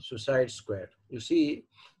 Yes, suicide squared. You see,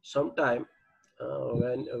 sometime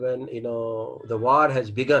when the war has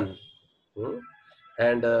begun,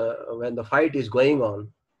 and when the fight is going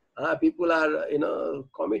on, people are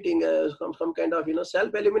committing some kind of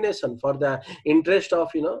self-elimination for the interest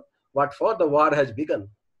of what for the war has begun.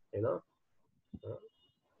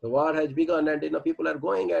 The war has begun, and people are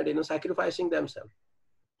going and sacrificing themselves.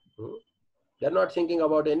 They're not thinking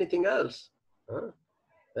about anything else.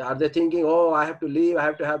 Are they thinking, oh, I have to leave, I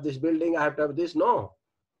have to have this building, I have to have this? No.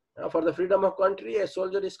 For the freedom of country, a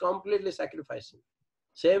soldier is completely sacrificing.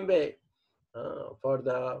 Same way, for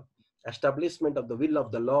the establishment of the will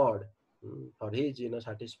of the Lord, for his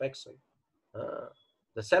satisfaction.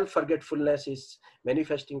 The self-forgetfulness is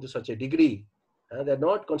manifesting to such a degree. They're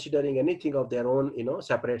not considering anything of their own,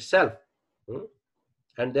 separate self.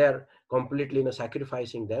 And they're completely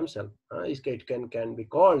sacrificing themselves. It can be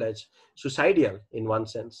called as suicidal in one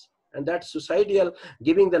sense. And that suicidal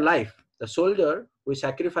giving the life. The soldier who is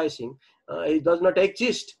sacrificing, he does not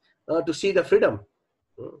exist to see the freedom.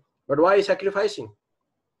 But why is sacrificing?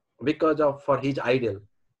 Because of for his ideal,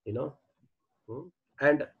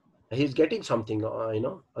 and he's getting something,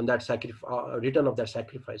 on that return of that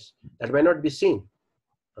sacrifice that may not be seen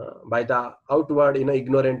by the outward,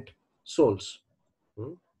 ignorant souls.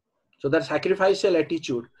 So that sacrificial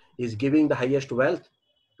attitude is giving the highest wealth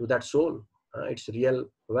to that soul. It's real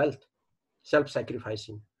wealth,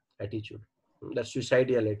 self-sacrificing attitude. That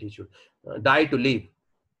suicidal attitude. Die to live.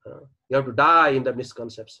 You have to die in the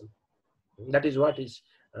misconception. That is what is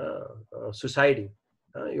suiciding.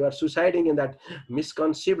 You are suiciding in that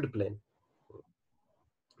misconceived plane.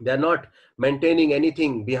 They are not maintaining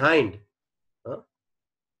anything behind.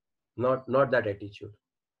 Not that attitude.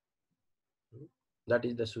 That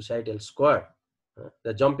is the suicidal squad.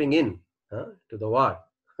 The jumping in to the war.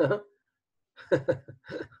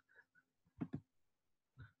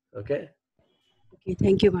 Okay. Okay,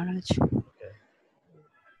 thank you, Maharaj. Okay.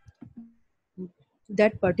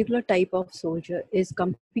 That particular type of soldier is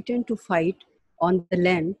competent to fight on the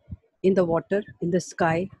land, in the water, in the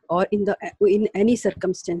sky, or in any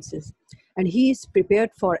circumstances, and he is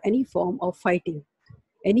prepared for any form of fighting,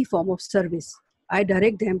 any form of service. I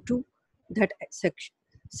direct them to that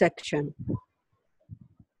section.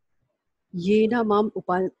 Yena mam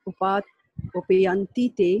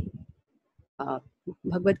upayanti te.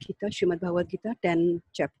 Bhagavad Gita, Srimad Bhagavad Gita, 10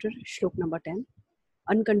 chapter, shlok number 10.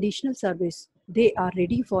 Unconditional service. They are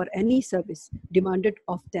ready for any service demanded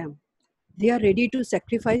of them. They are ready to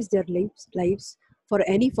sacrifice their lives for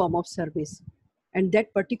any form of service. And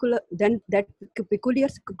that peculiar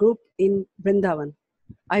group in Vrindavan,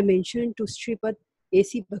 I mentioned to Sripad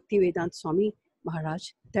A.C. Bhaktivedanta Swami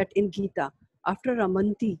Maharaj that in Gita, after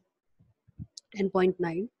Ramanti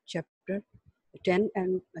 10.9, chapter 10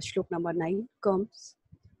 and shlok number 9 comes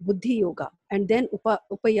Buddhi Yoga, and then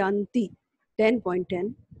Upayanti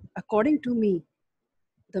 10.10. According to me,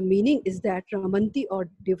 the meaning is that Ramanti or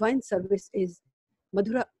divine service is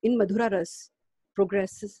Madhura Ras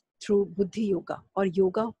progresses through Buddhi Yoga or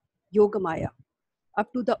Yoga Maya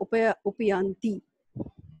up to the Upayanti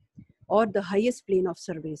or the highest plane of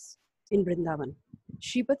service in Vrindavan.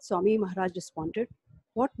 Sripad Swami Maharaj responded,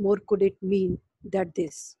 what more could it mean that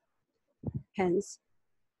this? Hence,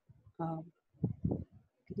 can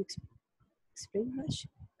you explain, Maharaj?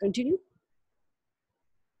 Continue.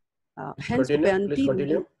 Hence, Please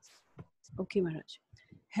continue. Okay, Maharaj.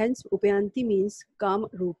 Hence, Upayanti means Kam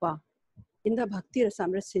Rupa. In the Bhakti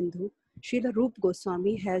Rasamrita Sindhu, Srila Rupa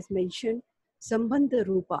Goswami has mentioned Sambandha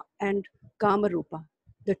Rupa and Kama Rupa,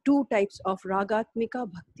 the two types of Ragatmika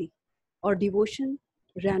Bhakti, or devotion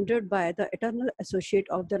rendered by the eternal associate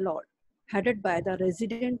of the Lord, headed by the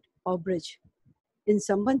resident of Brij. In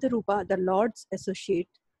Sambandha Rupa, the Lord's associate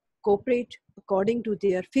cooperate according to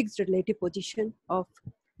their fixed relative position of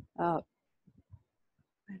I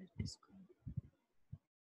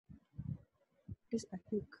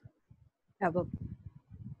think above.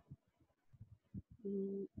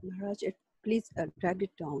 Maharaj, please drag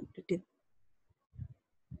it down. It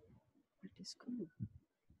is good.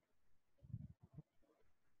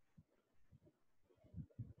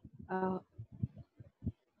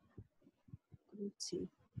 Let's see.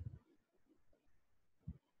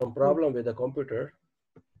 Some problem with the computer.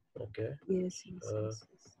 Okay. Yes.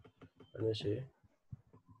 Let me see.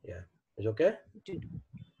 Yeah. Is okay?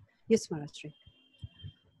 Yes, Maharaj.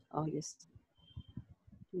 Oh, yes.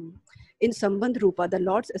 In Sambandh Rupa, the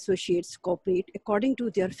Lord's associates cooperate according to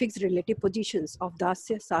their fixed relative positions of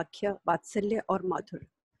Dasya, Sakhya, Vatsalya, or Madhur.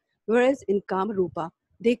 Whereas in Kama Rupa,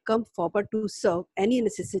 they come forward to serve any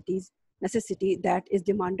necessity that is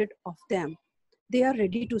demanded of them. They are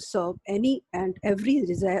ready to serve any and every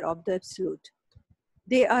desire of the Absolute.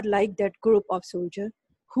 They are like that group of soldiers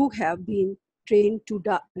who have been trained to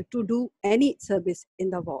do any service in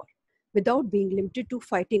the war without being limited to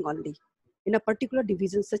fighting only in a particular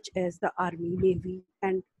division such as the Army, Navy,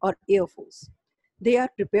 or Air Force. They are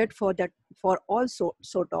prepared for all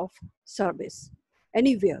sort of service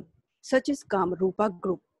anywhere, such as Kama Rupa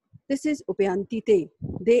group. This is Upayanti Te.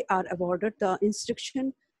 They are awarded the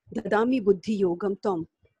instruction Dadami Buddhi Yogam Tam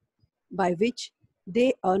by which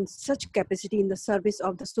they earn such capacity in the service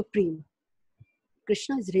of the Supreme.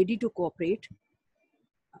 Krishna is ready to cooperate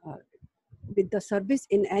with the service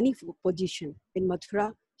in any position. In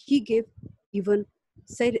Mathura, he gave even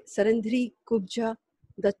Sarandri Kubja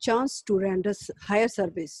the chance to render higher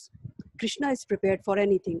service. Krishna is prepared for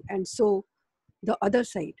anything, and so the other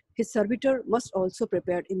side, his servitor must also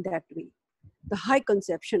prepare in that way. The high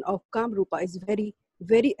conception of Kamrupa is very,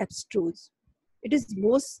 very abstruse. It is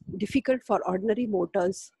most difficult for ordinary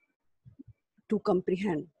mortals to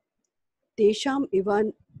comprehend. Tesham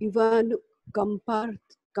ivan kampraham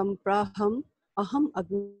aham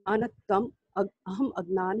agnanatam aham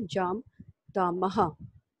agnan jam tamaha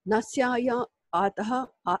nasyaya ataha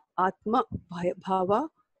atma bhava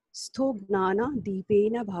stho gnana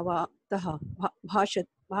deepena bhavataha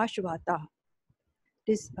bhashvataha.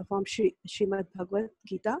 This is from Srimad Bhagavad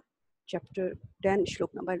Gita, chapter 10,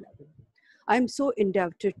 shlok number 11. I am so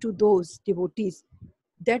indebted to those devotees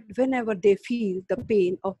that whenever they feel the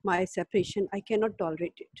pain of my separation, I cannot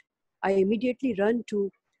tolerate it. I immediately run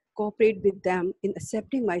to cooperate with them in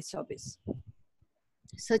accepting my service.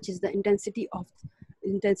 Such is the intensity of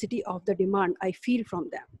the demand I feel from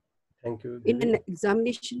them. Thank you. In Didi. an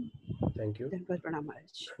examination, Thank you. Pranam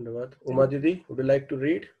Maharaj. Dhanyavad. Uma Didi, would you like to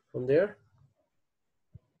read from there?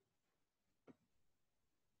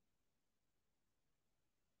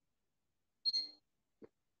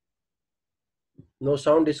 No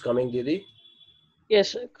sound is coming, Didi.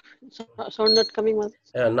 Yes, sound not coming.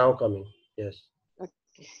 Yeah, now coming. Yes. Okay.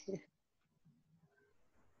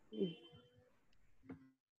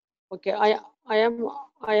 Okay,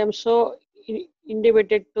 I am so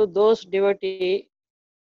indebted to those devotees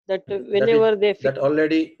that whenever they feel, that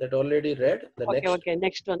already read the okay, next. okay,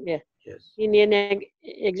 next one, yeah. Yes. In an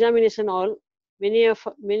examination hall, many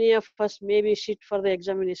of us maybe sit for the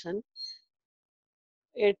examination.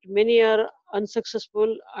 Yet many are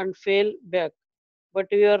unsuccessful and fail back, but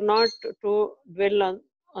we are not to dwell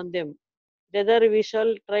on them. Rather, we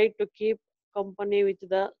shall try to keep company with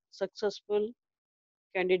the successful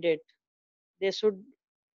candidate. They should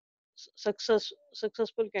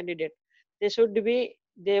successful candidate. They should be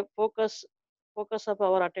the focus of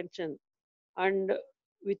our attention, and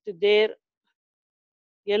with their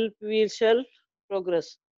help we shall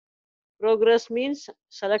progress. Progress means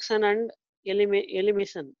selection and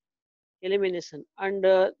elimination, and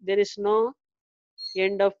there is no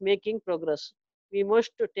end of making progress. We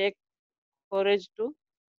must take courage to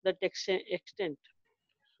that extent.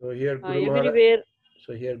 So here Everywhere.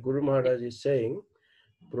 Guru Maharaj is saying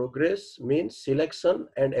progress means selection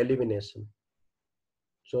and elimination.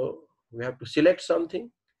 So we have to select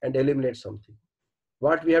something and eliminate something.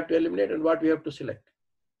 What we have to eliminate and what we have to select.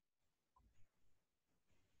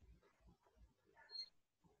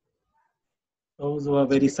 Those who are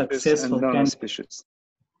very successful and non-auspicious.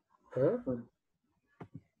 Huh?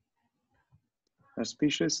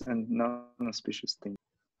 Auspicious and non-auspicious things.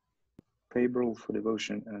 Favorable for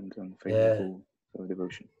devotion and unfavorable for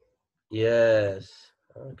devotion. Yes.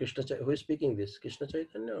 Krishna, who is speaking this? Krishna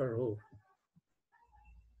Chaitanya or who?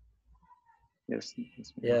 Yes.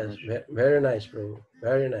 Yes. Very nice, Prabhu.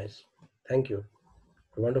 Very nice. Thank you.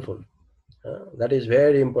 Wonderful. That is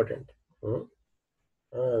very important.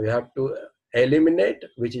 We have to eliminate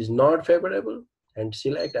which is not favorable and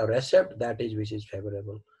select or accept that is which is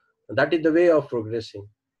favorable. And that is the way of progressing.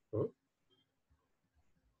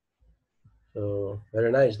 So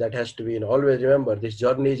very nice. That has to be, always remember, this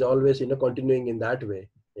journey is always continuing in that way.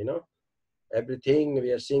 Everything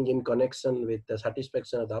we are seeing in connection with the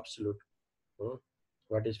satisfaction of the absolute.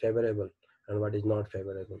 What is favorable and what is not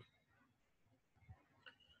favorable.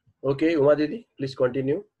 Okay, Uma Didi, please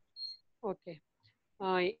continue. Okay.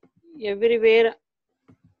 Everywhere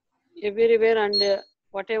and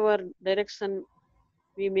whatever direction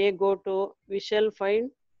we may go to, we shall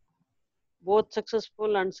find both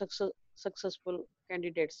successful and successful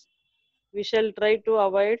candidates. We shall try to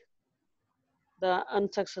avoid the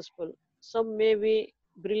unsuccessful. Some may be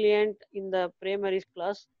brilliant in the primary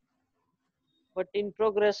class, but in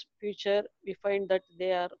progress future we find that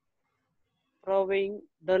they are proving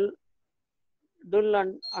dull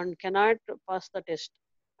and cannot pass the test.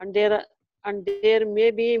 And there may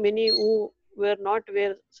be many who were not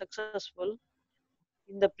very successful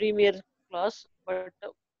in the premier class,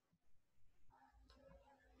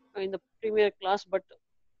 but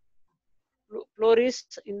flourish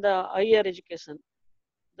in the higher education.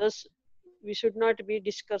 Thus, we should not be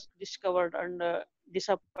discovered and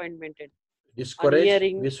disappointed.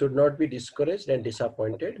 Discouraged. We should not be discouraged and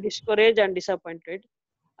disappointed. Discouraged and disappointed,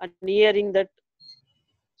 and hearing that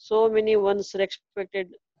so many once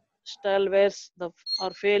respected stalwarts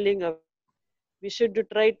are failing away. We should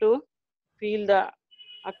try to feel the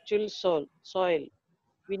actual soil.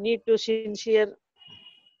 We need to sincere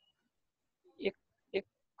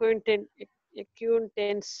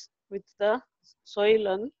acquaintance with the soil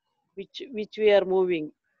on which we are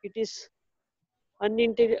moving. It is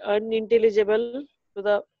unintelligible to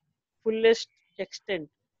the fullest extent,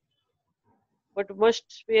 but must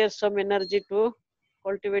spare some energy to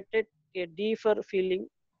cultivate a deeper feeling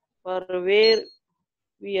for where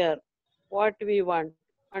we are, what we want,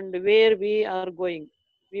 and where we are going.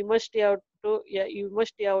 You must have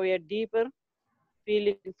a deeper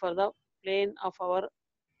feeling for the plane of our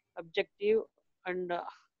objective and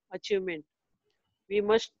achievement. We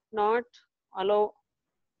must not allow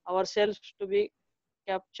ourselves to be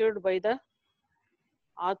captured by the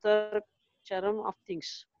author charm of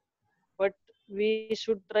things, but we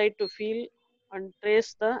should try to feel and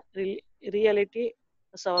trace the reality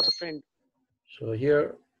as our friend. So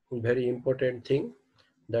here, very important thing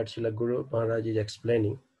that Srila Guru Maharaj is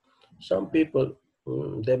explaining. Some people,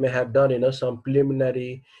 they may have done, some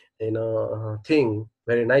preliminary, thing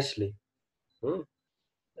very nicely.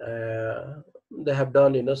 They have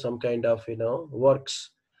done, some kind of,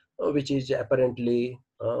 works which is apparently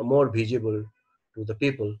more visible to the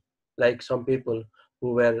people. Like some people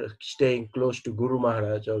who were staying close to Guru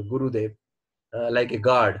Maharaj or Gurudev, like a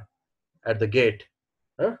guard at the gate.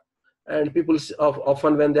 Huh? And people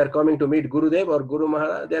often when they are coming to meet Gurudev or Guru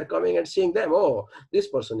Maharaj, they are coming and seeing them. Oh, this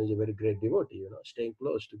person is a very great devotee, staying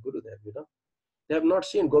close to Gurudev. They have not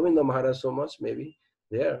seen Govinda Maharaj so much, maybe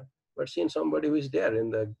there, but seen somebody who is there in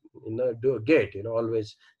the gate,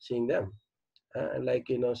 always seeing them. And like,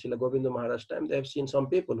 Srila Govinda Maharaj time, they have seen some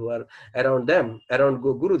people who are around them, around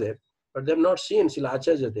Gurudev, but they have not seen Srila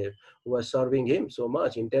Acharya Dev, who was serving him so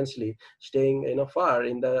much intensely, staying, far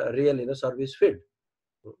in the real, service field.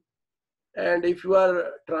 And if you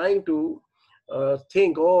are trying to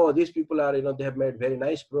think, oh, these people are, they have made very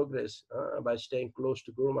nice progress by staying close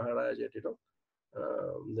to Guru Maharaj,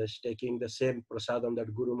 they're taking the same prasadam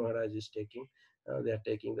that Guru Maharaj is taking. They are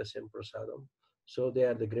taking the same prasadam. So they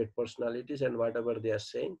are the great personalities, and whatever they are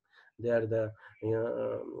saying, they are the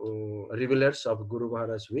revealers of Guru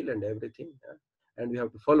Maharaj's will and everything. And we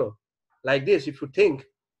have to follow. Like this, if you think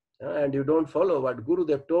and you don't follow what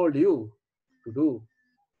Gurudev told you to do,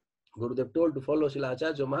 Gurudev told to follow Srila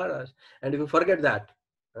Acharya Maharaj, and if you forget that,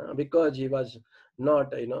 because he was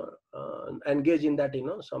not, engaged in that,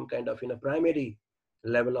 some kind of, primary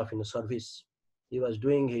level of, service, he was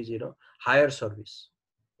doing his, higher service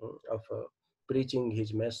of preaching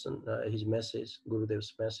his message,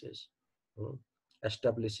 Gurudev's message,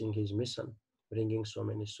 establishing his mission, bringing so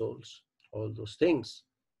many souls, all those things,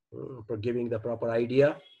 for giving the proper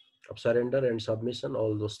idea of surrender and submission,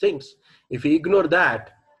 all those things. If we ignore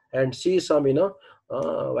that and see some,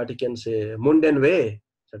 what you can say, mundane way,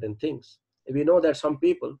 certain things. We know that some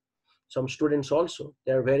people, some students also,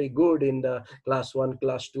 they are very good in the class 1,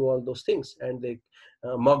 class 2, all those things, and they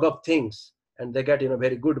mug up things, and they get,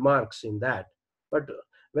 very good marks in that. But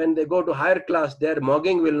when they go to higher class, their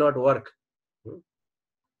mugging will not work.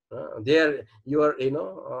 There, your,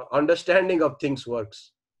 understanding of things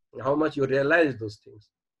works. How much you realize those things.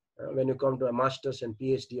 When you come to a master's and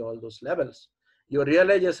PhD, all those levels, your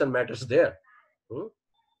realization matters there. So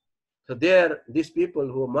there, these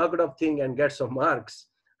people who mugged up thing and get some marks,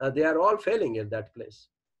 they are all failing at that place.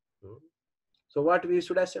 So what we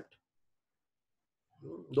should accept?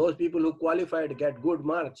 Those people who qualified, get good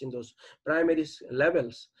marks in those primary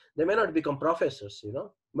levels, they may not become professors,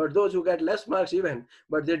 but those who get less marks even,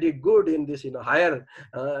 but they did good in this, higher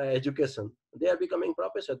education, they are becoming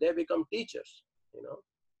professors, they become teachers,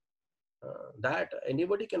 that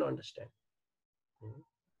anybody can understand.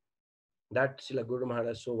 That Srila Guru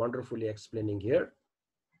Maharaj so wonderfully explaining here.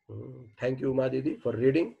 Thank you, Uma Didi, for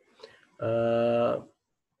reading.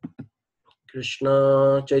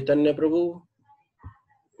 Krishna Chaitanya Prabhu,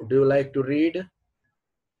 do you like to read?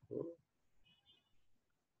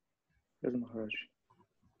 Yes, Maharaj.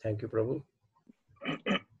 Thank you, Prabhu.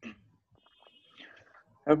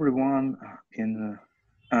 Everyone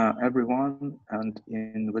and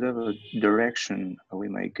in whatever direction we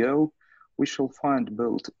may go, we shall find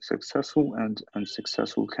both successful and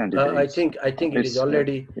unsuccessful candidates. I think it is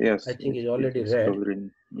already. Yes, I think it's already read. Already.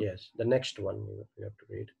 Yes, the next one you have to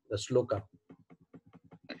read the sloka.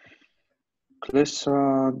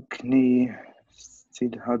 Klesagni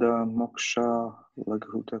Siddhada Moksha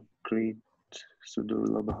Laghuta Krit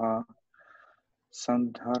Sudurlabha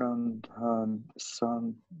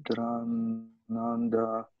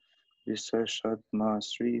Sandrananda Viseshatma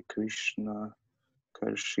Sri Krishna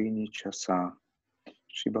Karshini Chasa.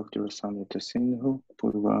 Shri Bhakti Rasamrita Sindhu,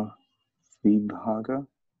 Purva Vibhaga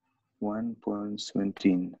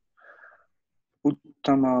 1.17.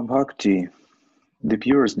 Uttama Bhakti, the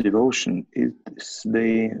purest devotion, is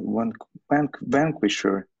the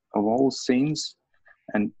vanquisher of all sins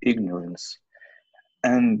and ignorance,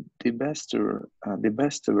 and the bestower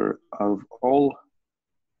of all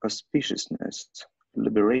auspiciousness.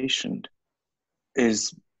 Liberation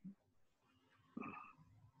is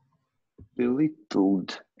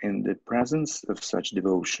belittled in the presence of such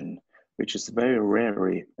devotion, which is very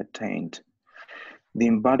rarely attained. The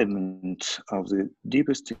embodiment of the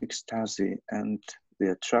deepest ecstasy and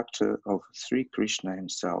the attractor of Sri Krishna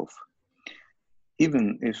himself.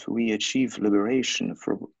 Even if we achieve liberation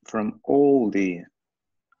from all the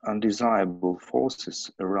undesirable forces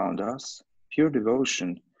around us, pure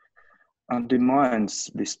devotion undermines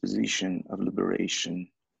this position of liberation,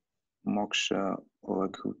 moksha or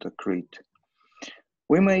aghuta krit.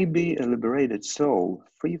 We may be a liberated soul,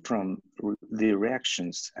 free from the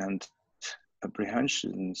reactions and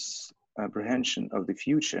apprehension of the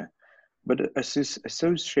future, but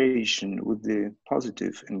association with the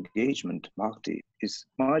positive engagement bhakti is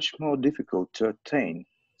much more difficult to attain,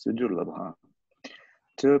 sudurlabha.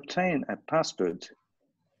 To obtain a passport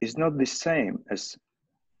is not the same as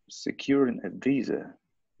securing a visa.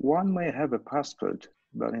 One may have a passport,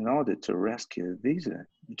 but in order to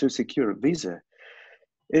secure a visa,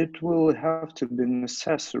 it will have to be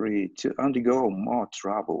necessary to undergo more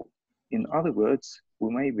trouble. In other words,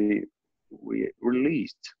 we may be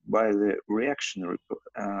released by the reactionary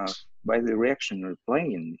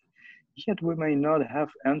plane, yet we may not have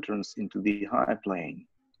entrance into the high plane.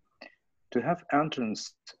 To have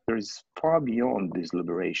entrance, there is far beyond this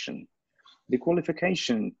liberation. The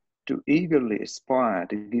qualification to eagerly aspire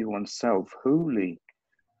to give oneself wholly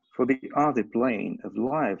for the other plane of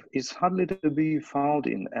life is hardly to be found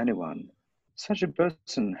in anyone. Such a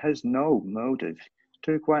person has no motive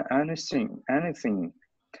to acquire anything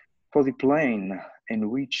for the plane in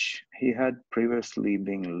which he had previously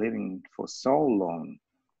been living for so long.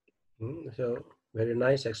 So, very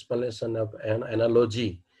nice explanation of an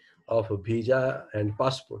analogy of a visa and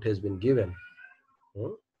passport has been given.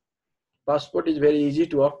 Passport is very easy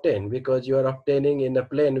to obtain because you are obtaining in a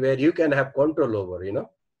plane where you can have control over, you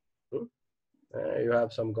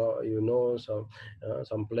have some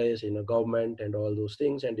place in a government and all those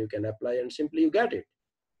things, and you can apply and simply you get it.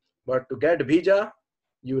 But to get visa,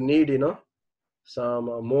 you need some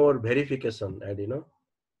more verification and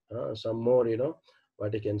some more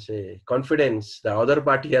what you can say confidence the other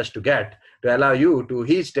party has to get to allow you to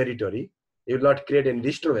his territory. You will not create any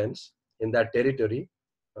disturbance in that territory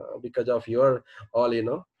because of your all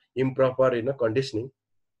improper conditioning.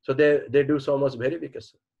 So they do so much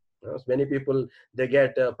verification. Many people, they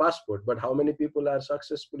get a passport, but how many people are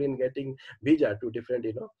successful in getting visa to different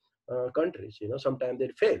countries? Sometimes they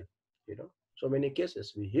fail. So many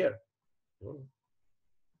cases we hear.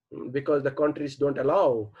 Because the countries don't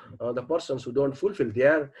allow the persons who don't fulfill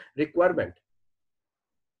their requirement.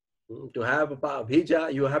 To have a visa,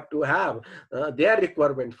 you have to have their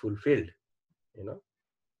requirement fulfilled.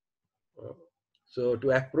 So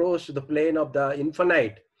to approach the plane of the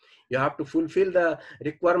infinite, you have to fulfill the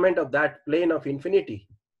requirement of that plane of infinity.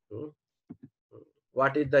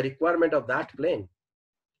 What is the requirement of that plane?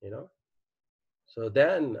 So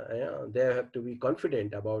then they have to be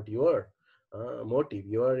confident about your motive,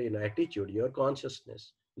 your attitude, your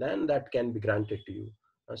consciousness. Then that can be granted to you.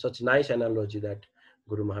 Such nice analogy that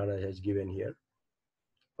Guru Maharaj has given here.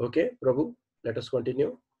 Okay, Prabhu, let us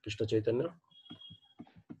continue. Krishna Chaitanya.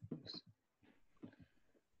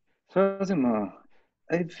 Furthermore,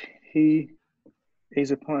 if he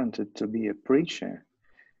is appointed to be a preacher,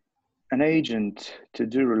 an agent to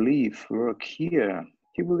do relief work here,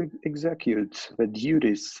 he will execute the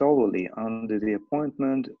duties solely under the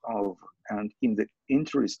appointment of and in the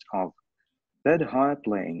interest of that high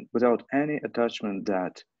plane, without any attachment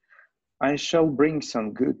that I shall bring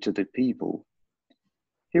some good to the people.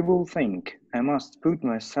 He will think, I must put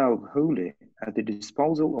myself wholly at the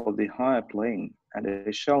disposal of the higher plane, and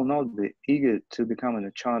I shall not be eager to become an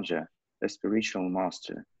acharya, a spiritual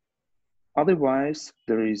master. Otherwise,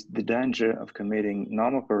 there is the danger of committing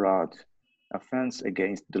namaparad, offense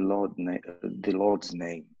against the Lord's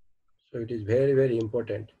name. So it is very, very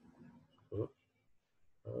important.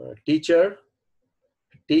 Teacher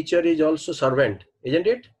is also servant, isn't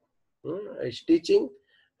it? It's teaching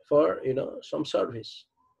for some service.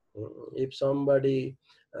 If somebody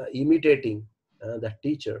imitating the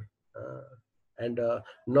teacher and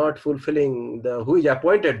not fulfilling who is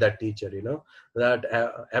appointed that teacher, that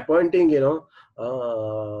appointing,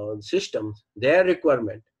 systems, their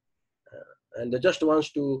requirement, and they just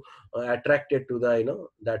wants to attract it to the,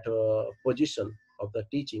 that position of the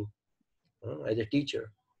teaching as a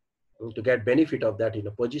teacher, to get benefit of that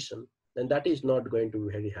position, then that is not going to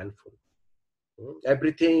be very helpful.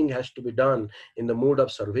 Everything has to be done in the mood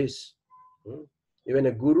of service. Even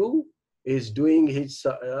a guru is doing his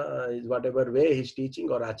whatever way he's teaching,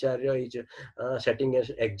 or acharya is setting an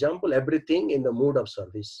example, everything in the mood of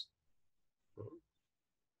service.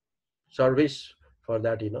 Service for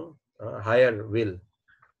that, higher will.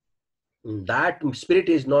 That spirit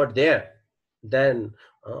is not there, then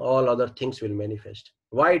all other things will manifest.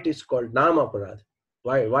 Why it is called nama aparad?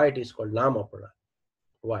 Why it is called nama aparad?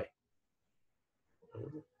 Why?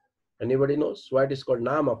 Anybody knows why it is called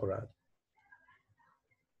nama aparad?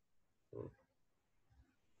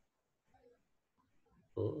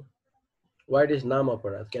 Why it is nama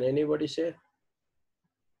aparad? Can anybody say?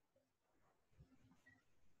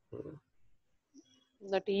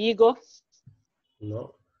 That ego.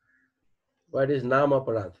 No. Why it is nama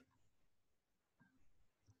aparad?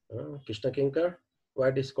 Krishna Kinkar, why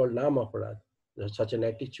it is called nama aparad? There's such an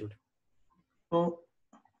attitude. So,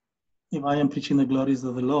 if I am preaching the glories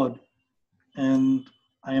of the Lord, and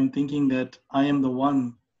I am thinking that I am the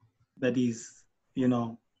one that is,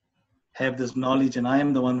 have this knowledge, and I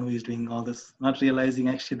am the one who is doing all this, not realizing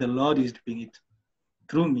actually the Lord is doing it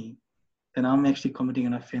through me, then I'm actually committing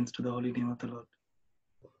an offense to the holy name of the Lord.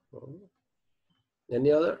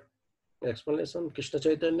 Any other explanation? Krishna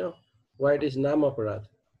Chaitanya, why it is nama aparad?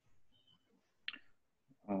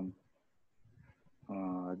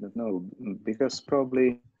 I don't know, because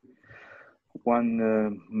probably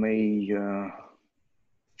one may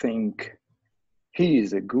think he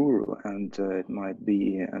is a guru, and it might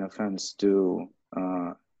be an offense to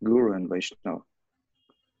guru and Vaishnava.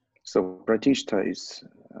 So pratishta is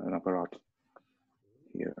an aparat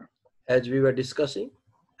here. As we were discussing,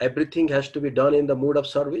 everything has to be done in the mood of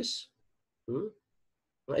service.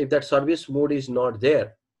 If that service mood is not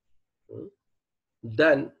there,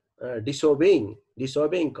 then disobeying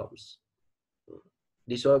comes.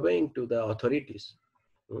 Disobeying to the authorities,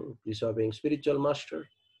 disobeying spiritual master,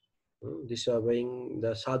 disobeying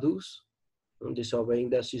the sadhus, disobeying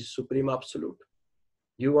the supreme absolute.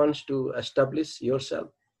 You want to establish yourself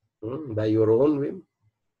by your own whim,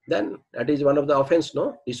 then that is one of the offense,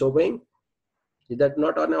 no? Disobeying. Is that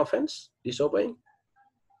not an offense? Disobeying?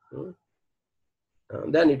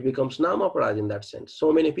 Then it becomes nama aparad in that sense.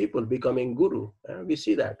 So many people becoming guru. We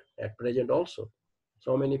see that at present also.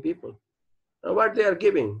 So many people. What they are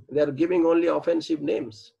giving? They are giving only offensive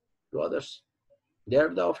names to others. They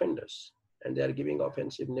are the offenders, and they are giving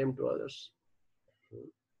offensive name to others.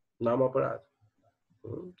 Nama aparad.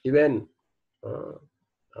 Even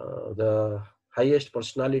the highest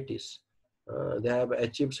personalities, they have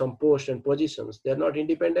achieved some posts and positions. They are not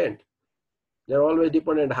independent. They are always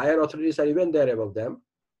dependent. Higher authorities are even there above them.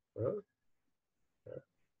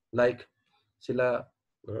 Like Srila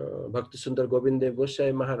Bhakti Sundar Govindev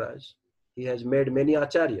Goswami Maharaj, he has made many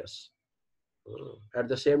acharyas. At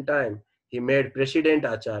the same time, he made president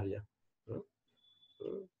acharya.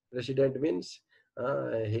 President means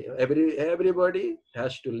everybody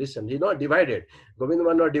has to listen. He's not divided. Govinda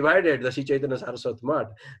was not divided, the Sri Chaitanya Saraswat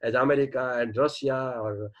Math, as America and Russia,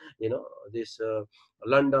 or this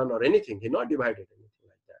London or anything. He not divided anything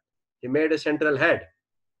like that. He made a central head.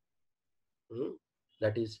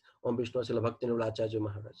 That is Om Vishnu Srila Bhaktivinoda Acharya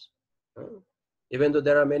Maharaj. Even though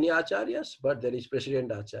there are many acharyas, but there is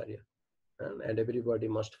president acharya, and everybody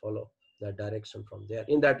must follow that direction from there.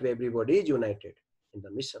 In that way, everybody is united in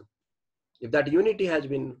the mission. If that unity has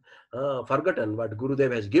been forgotten, what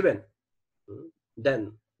Gurudev has given,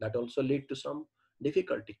 then that also lead to some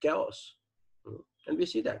difficulty, chaos. And we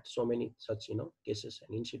see that so many such cases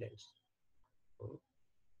and incidents.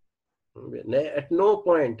 At no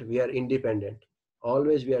point we are independent.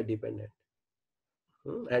 Always we are dependent.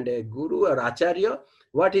 And a guru or acharya,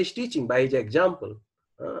 what he is teaching by his example,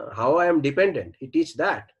 how I am dependent, he teaches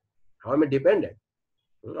that. How am I dependent?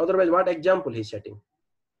 Otherwise, what example he is setting?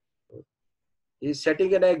 He is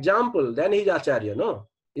setting an example, then he is acharya, no?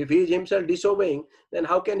 If he is himself disobeying, then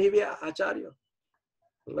how can he be acharya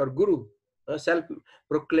or guru?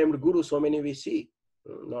 Self-proclaimed guru, so many we see.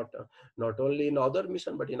 Not only in other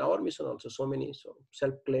mission, but in our mission also, so many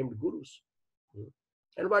self-claimed gurus.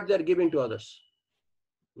 And what they are giving to others?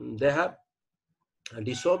 They have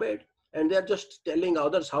disobeyed, and they are just telling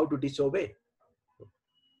others how to disobey.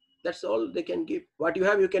 That's all they can give. What you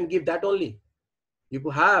have, you can give that only. You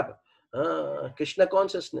have Krishna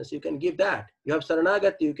consciousness, you can give that. You have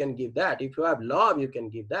Saranagati, you can give that. If you have love, you can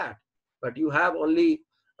give that. But you have only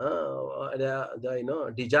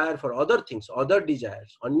the desire for other things, other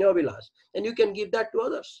desires, anya vilas, then you can give that to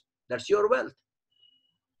others. That's your wealth.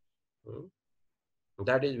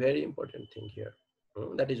 That is very important thing here.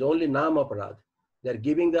 That is only Nam Aparad. They are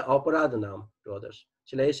giving the Aparad Nam to others.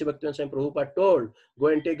 Srila A.C. Bhaktivinoda Swami Prabhupada told, go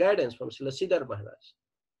and take guidance from Srila Siddhar Maharaj.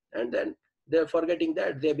 And then they're forgetting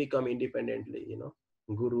that, they become independently,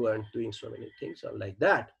 Guru and doing so many things or like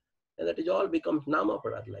that. And that is all becomes Nam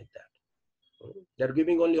Aparad like that. They're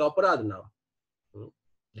giving only Aparad Nam.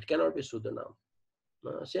 It cannot be Suddha Nam.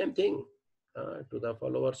 Same thing to the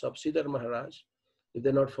followers of Siddhar Maharaj. If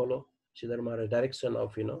they not follow Siddhar Maharaj direction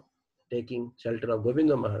of, taking shelter of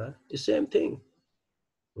Govinda Maharaj, the same thing.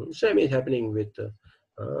 Same is happening with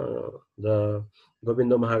the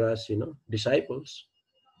Govinda Maharaj, disciples,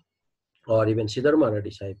 or even Siddhar Maharaj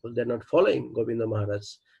disciples. They're not following Govinda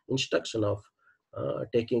Maharaj's instruction of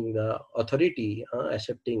taking the authority,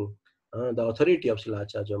 accepting the authority of Srila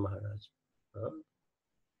Acharya Maharaj.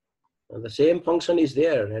 The same function is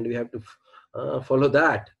there, and we have to follow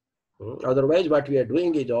that. Otherwise, what we are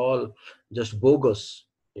doing is all just bogus.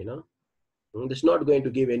 It's not going to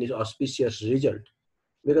give any auspicious result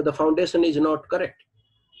because the foundation is not correct.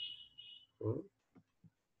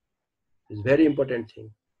 It's a very important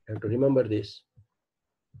thing. You have to remember this.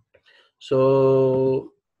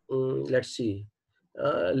 So let's see.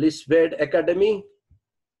 Lisbeth Academy,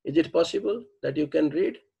 is it possible that you can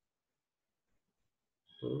read?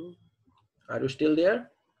 Are you still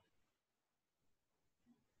there?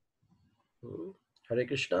 Hare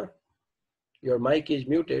Krishna. Your mic is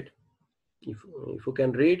muted. If you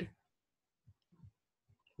can read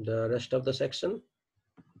the rest of the section.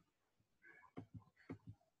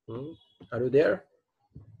 Are you there?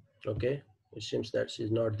 Okay. It seems that she's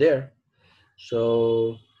not there.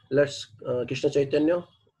 So let's Krishna Chaitanya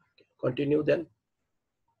continue then.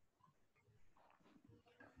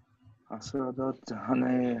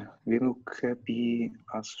 Asadadhane vimukhepi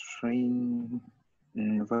asrin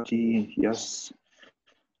vati yas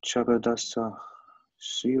chabadasa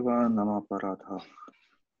shiva namaparadha.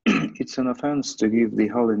 It's an offense to give the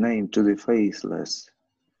holy name to the faithless.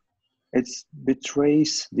 It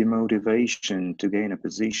betrays the motivation to gain a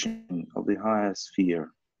position of the higher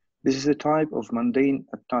sphere. This is a type of mundane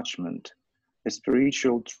attachment, a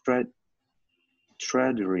spiritual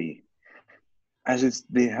treachery, as is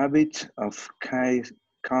the habit of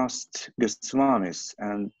caste Goswamis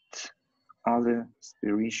and other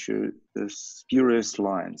spurious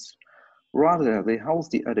lines. Rather, the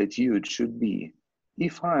healthy attitude should be,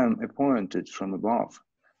 if I am appointed from above,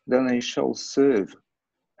 then I shall serve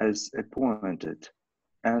as appointed,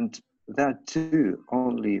 and that too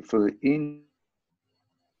only for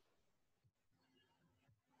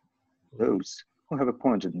those who have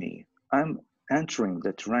appointed me. I am entering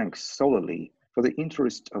that rank solely for the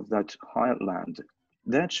interest of that higher land.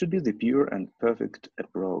 That should be the pure and perfect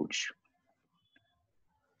approach.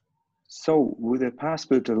 So, with a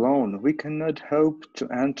passport alone, we cannot hope to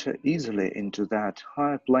enter easily into that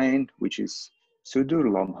higher plane which is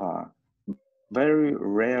Sudurlabha, very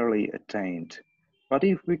rarely attained. But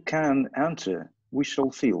if we can enter, we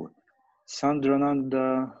shall feel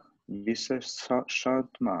Sandrananda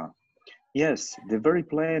Viseshatma. Yes, the very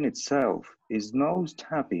plane itself is most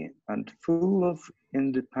happy and full of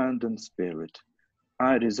independent spirit.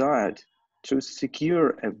 I desired to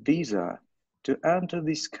secure a visa to enter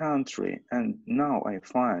this country, and now I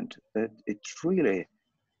find that it really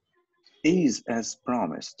is as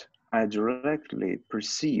promised. I directly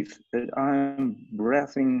perceive that I am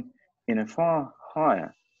breathing in a far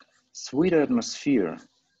higher, sweeter atmosphere,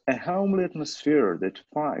 a homely atmosphere that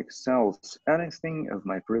far excels anything of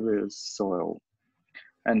my previous soil.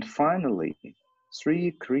 And finally,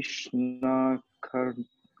 Sri Krishna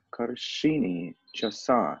Karshini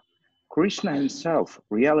Chasa, Krishna himself,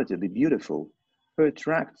 reality the beautiful, who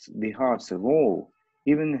attracts the hearts of all,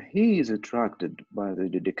 even he is attracted by the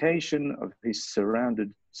dedication of his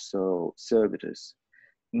surrounded servitors.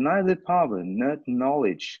 Neither power nor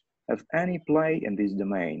knowledge have any play in this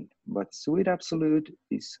domain, but sweet absolute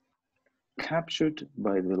is captured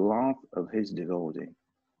by the love of his devotee.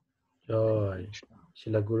 Joy.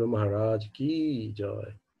 Srila Guru Maharaj ki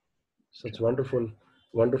joy. Such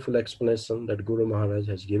wonderful explanation that Guru Maharaj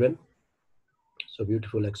has given. So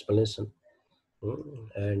beautiful explanation.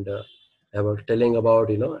 And about telling about,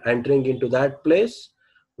 entering into that place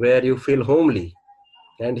where you feel homely.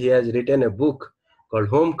 And he has written a book called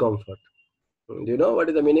Home Comfort. Do you know what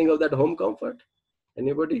is the meaning of that home comfort?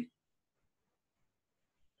 Anybody?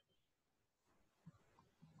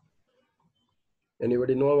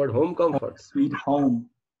 Anybody know about home comfort? Sweet home.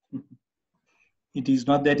 It is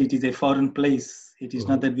not that it is a foreign place. It is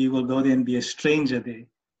not that we will go there and be a stranger there.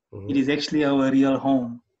 It is actually our real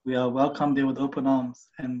home. We are welcomed there with open arms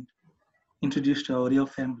and introduced to our real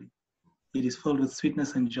family. It is filled with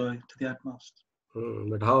sweetness and joy to the utmost.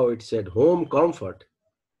 But how it said home comfort?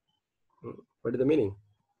 What is the meaning?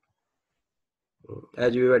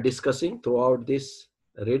 As we were discussing throughout this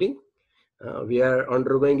reading, we are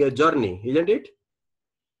undergoing a journey, isn't it?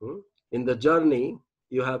 In the journey,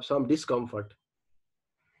 you have some discomfort,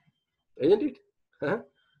 isn't it?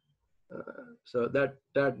 So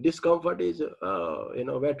that discomfort is,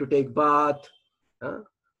 where to take bath,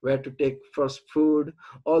 where to take first food,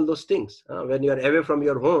 all those things. When you are away from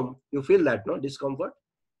your home, you feel that, no, discomfort.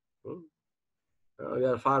 You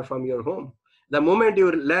are far from your home. The moment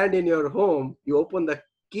you land in your home, you open the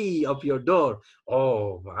key of your door.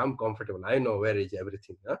 Oh, I'm comfortable. I know where is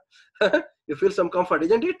everything. You feel some comfort,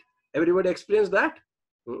 isn't it? Everybody experienced that.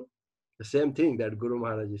 The same thing that Guru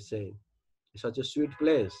Maharaj is saying. It's such a sweet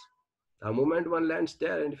place. The moment one lands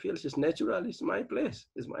there and feels it's natural, it's my place,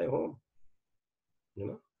 it's my home.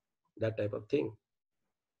 That type of thing.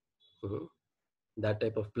 That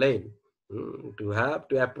type of plane. To have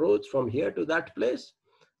to approach from here to that place,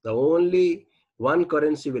 the only one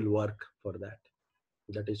currency will work for that.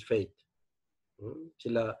 That is faith.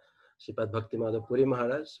 Srila Sripad Bhakti Madhav Puri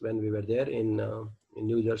Maharaj, when we were there in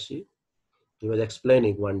New Jersey, he was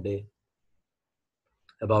explaining one day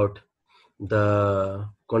about the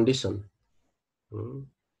condition.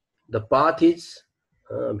 The path is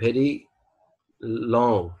very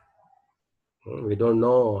long. We don't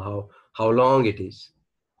know how long it is,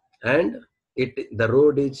 and the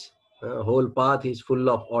road is whole path is full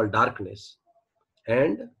of all darkness,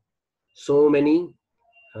 and so many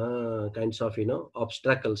kinds of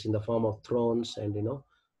obstacles in the form of thorns and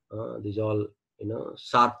these all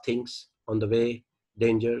sharp things on the way,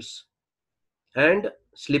 dangers, and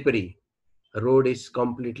slippery. The road is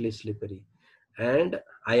completely slippery, and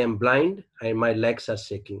I am blind and my legs are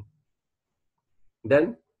shaking.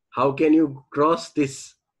 Then how can you cross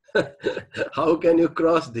this? How can you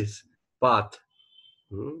cross this path?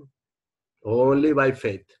 Only by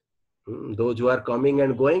faith. Those who are coming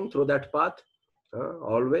and going through that path,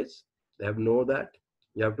 always they have know that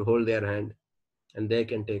you have to hold their hand and they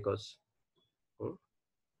can take us.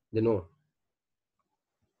 They know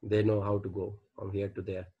how to go from here to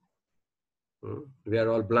there. We are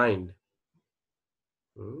all blind.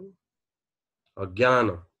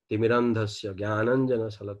 Ajnana timirandhasya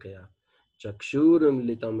jnananjana salakaya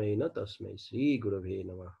chakshuramlitamena tasmai Sri Gurave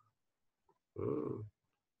Namah.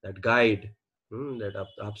 That guide, that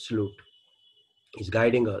absolute is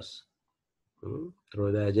guiding us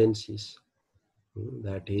through the agencies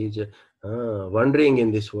that is wandering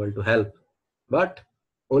in this world to help. But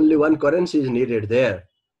only one currency is needed there,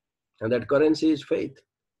 and that currency is faith.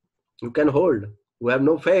 You can hold. You have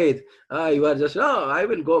no faith. You are just, I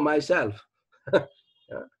will go myself.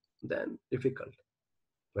 Then difficult.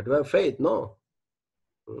 But you have faith, no.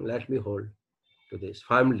 Let me hold to this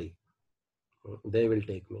family. They will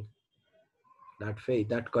take me. That faith,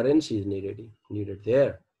 that currency is needed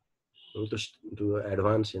there to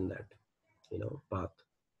advance in that, path.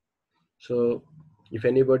 So, if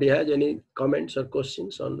anybody has any comments or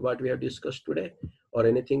questions on what we have discussed today, or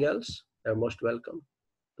anything else, you are most welcome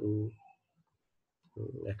to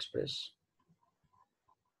express.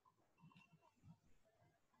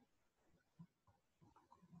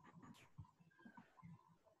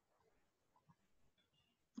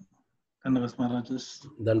 Dandavas Maharaj, just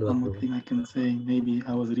one more thing I can say. Maybe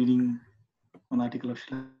I was reading an article of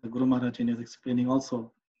Srila Guru Maharaj, and he was explaining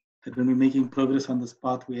also that when we're making progress on this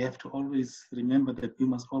path, we have to always remember that we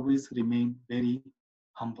must always remain very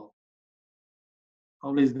humble.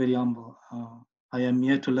 Always very humble. I am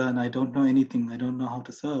here to learn. I don't know anything. I don't know how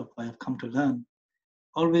to serve. I have come to learn.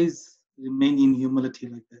 Always remain in humility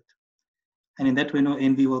like that. And in that way, no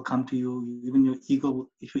envy will come to you. Even your ego,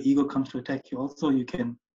 if your ego comes to attack you, also you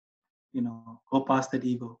can, go past that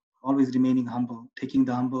ego. Always remaining humble, taking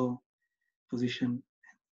the humble position,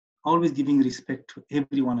 always giving respect to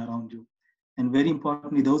everyone around you. And very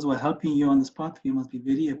importantly, those who are helping you on this path, we must be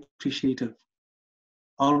very appreciative.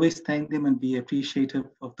 Always thank them and be appreciative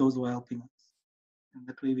of those who are helping us. And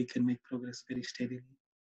that way we can make progress very steadily.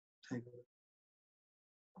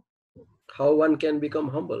 How one can become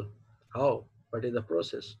humble? How? What is the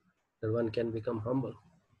process that one can become humble?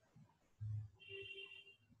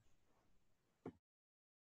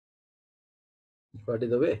 What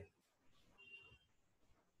is the way?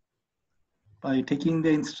 By taking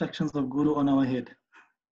the instructions of Guru on our head.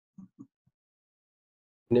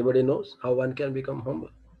 Anybody knows how one can become humble?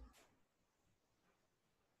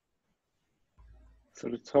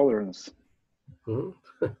 Through tolerance. Hmm?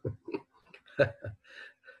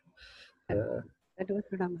 That was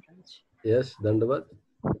Maharaj. Yes, Dandavat.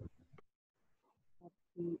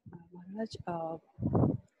 Maharaj,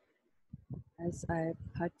 as I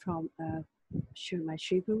heard from my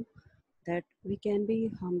Shri Guru, that we can be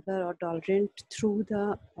humble or tolerant through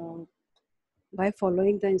the by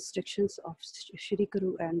following the instructions of Shri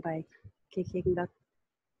Guru and by taking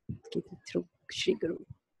through Shri Guru.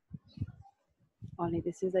 Only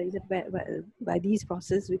this is the reason by these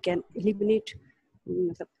process we can eliminate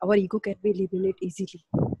our ego can be eliminated easily.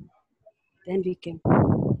 Then we can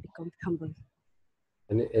become humble.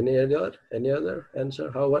 Any other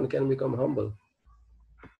answer? How one can become humble?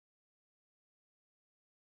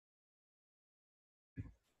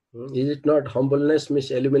 Is it not humbleness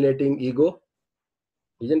means eliminating ego?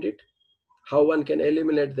 Isn't it? How one can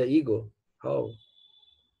eliminate the ego? How?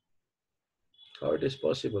 How it is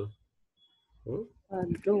possible?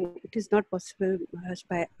 No, it is not possible Maharaj,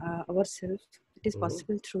 by ourselves. It is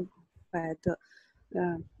possible through by the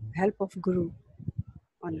help of Guru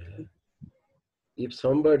only. Yeah. If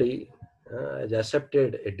somebody has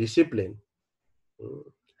accepted a discipline,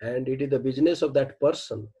 and it is the business of that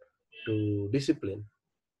person to discipline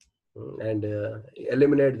and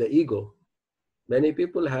eliminate the ego. Many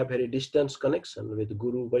people have very distant connection with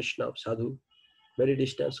Guru, Vaishnava, Sadhu, very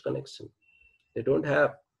distant connection. They don't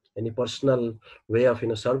have any personal way of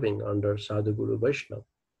serving under Sadhu, Guru, Vaishnava.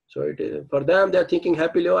 So it is, for them, they are thinking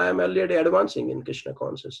happily, oh, I am already advancing in Krishna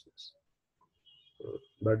consciousness.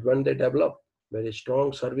 But when they develop very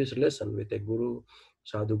strong service relation with a Guru,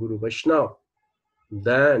 Sadhu, Guru, Vaishnava,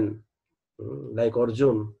 then like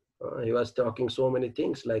Arjun, he was talking so many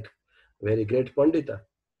things like very great Pandita.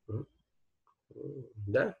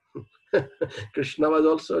 Yeah. Krishna was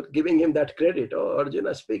also giving him that credit. Oh,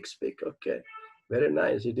 Arjuna, speak. Okay. Very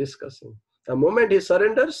nice. He discussing. The moment he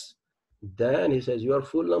surrenders, then he says, you are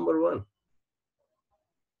fool number one.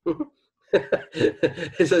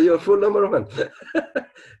 He says, you are fool number one.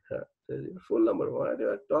 You're fool number one. What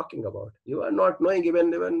are you talking about? You are not knowing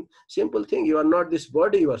even simple thing. You are not this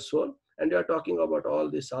body, you are soul. And you are talking about all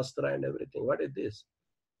this Shastra and everything. What is this?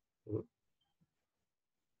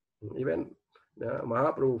 Even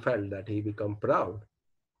Mahaprabhu felt that he become proud.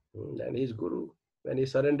 And his Guru, when he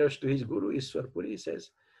surrenders to his Guru, Ishwar Puri, he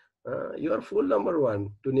says, you are fool number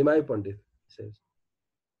one to Nimai Pandit. He says,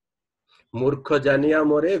 Murkha janiya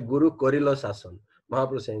more Guru korilo sasan.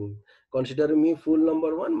 Mahaprabhu saying, consider me fool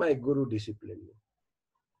number one, my Guru disciplined me.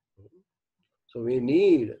 So we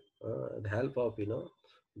need the help of,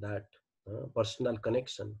 that personal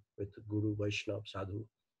connection with Guru, Vaishnava, Sadhu,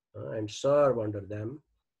 and serve under them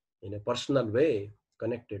in a personal way,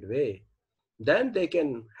 connected way. Then they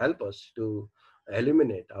can help us to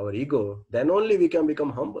eliminate our ego. Then only we can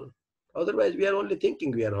become humble. Otherwise, we are only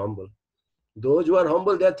thinking we are humble. Those who are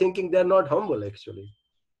humble, they are thinking they are not humble actually.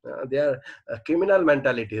 They are a criminal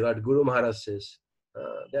mentality, what Guru Maharaj says.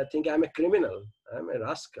 They are thinking, I'm a criminal, I'm a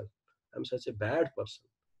rascal, I'm such a bad person.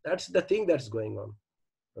 That's the thing that's going on.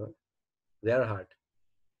 Their heart.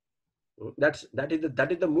 That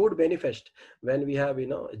is the mood manifest when we have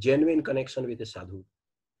genuine connection with a sadhu.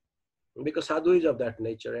 Because sadhu is of that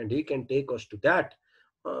nature and he can take us to that.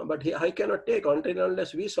 But he cannot take until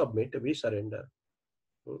unless we submit, we surrender.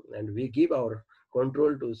 And we give our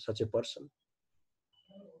control to such a person.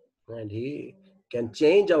 And he can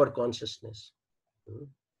change our consciousness.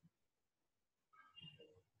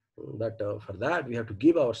 But for that, we have to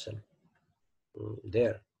give ourselves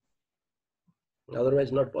there.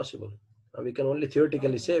 Otherwise, not possible. We can only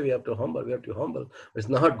theoretically say we have to humble. It's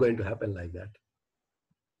not going to happen like that.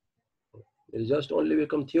 It will just only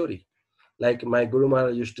become theory. Like my Guru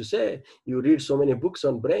Maharaj used to say, you read so many books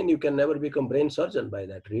on brain, you can never become brain surgeon by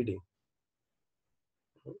that reading.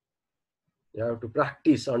 You have to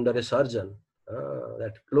practice under a surgeon.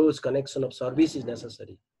 That close connection of service is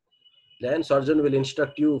necessary. Then surgeon will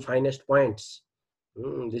instruct you finest points.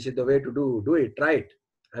 This is the way to do it, try it.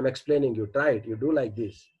 I'm explaining you, try it, you do like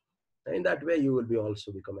this. In that way, you will be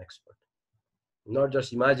also become expert. Not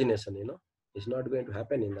just imagination, It's not going to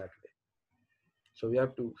happen in that way. So we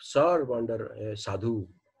have to serve under a sadhu.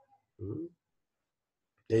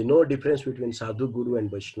 There is no difference between sadhu, guru and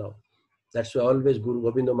Vaishnava. That's why always Guru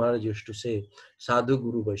Govinda Maharaj used to say, sadhu,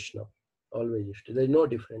 guru, Vaishnava. Always used to. There is no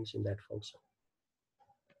difference in that function.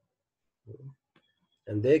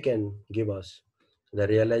 And they can give us the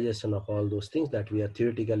realization of all those things that we are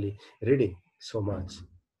theoretically reading so much.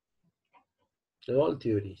 They're all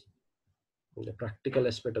theories. The practical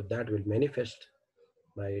aspect of that will manifest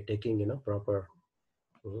by taking, proper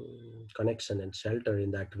connection and shelter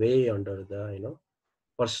in that way under the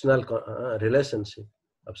personal relationship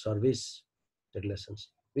of service relations.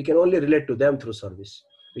 We can only relate to them through service.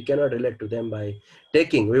 We cannot relate to them by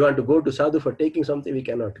taking. We want to go to sadhu for taking something, we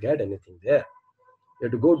cannot get anything there. We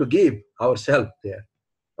have to go to give ourselves there.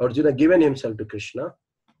 Arjuna given himself to Krishna.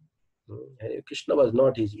 Krishna was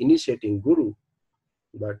not his initiating guru,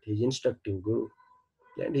 but his instructing guru.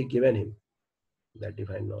 And he given him that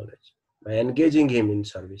divine knowledge by engaging him in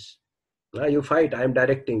service. Now you fight, I am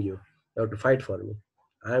directing you. You have to fight for me.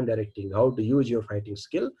 I am directing how to use your fighting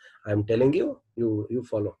skill. I am telling you, you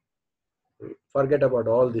follow. Forget about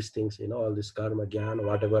all these things, all this karma, jnana,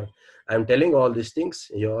 whatever. I am telling all these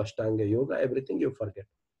things, your Ashtanga yoga, everything you forget.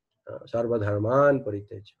 Sarva dharman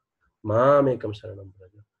paritej. Mam ekam saranam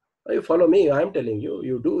braja. You follow me, I am telling you,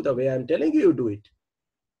 you do the way I am telling you, you do it.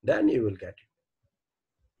 Then you will get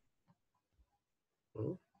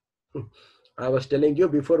it. I was telling you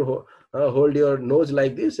before, hold your nose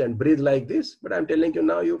like this and breathe like this, but I'm telling you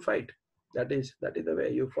now, you fight. That is the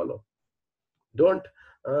way you follow. Don't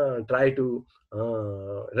try to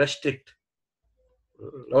restrict.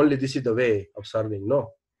 Only this is the way of serving.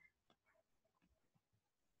 No.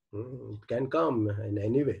 It can come in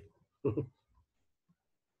any way. You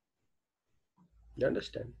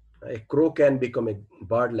understand? A crow can become a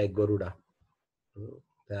bird like Garuda.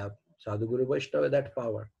 They have Sadhu Guru Vaishnava, that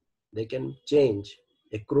power. They can change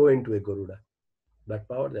a crow into a Garuda. That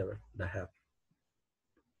power they have.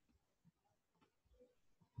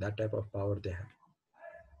 That type of power they have.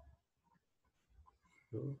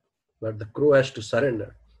 But the crow has to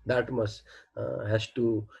surrender. That must has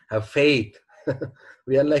to have faith.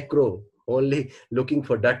 We are like crow, only looking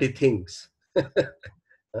for dirty things.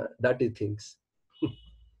 Dirty things.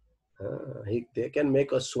 They can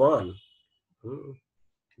make us swan.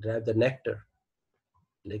 Drive the nectar.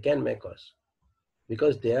 They can make us.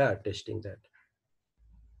 Because they are testing that.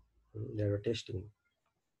 They are testing.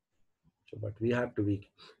 So, but we have to be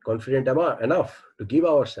confident enough to give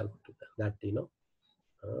ourselves to that,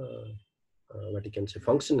 what you can say,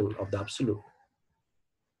 functioning of the absolute.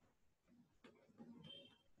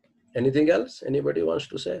 Anything else? Anybody wants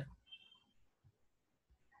to say?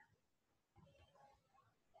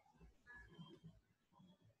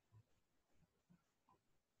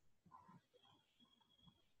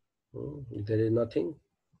 If there is nothing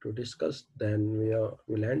to discuss, then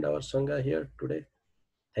we'll end our Sangha here today.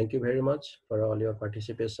 Thank you very much for all your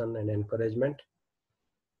participation and encouragement.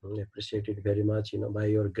 I appreciate it very much. By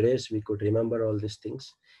your grace, we could remember all these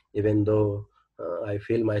things, even though I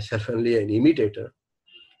feel myself only an imitator.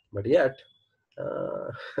 But yet,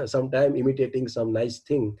 sometime imitating some nice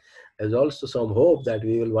thing, there's also some hope that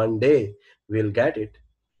we will one day we'll get it.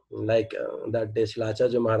 Like that day Srila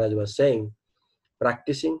Acharya Maharaj was saying,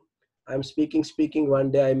 practicing. I'm speaking, one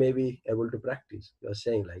day I may be able to practice. He was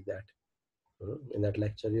saying like that. In that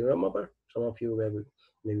lecture, you remember? Some of you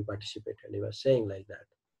maybe participated. He was saying like that.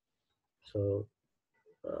 So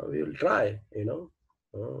we will try, and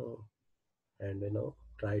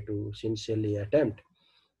try to sincerely attempt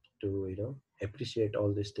to appreciate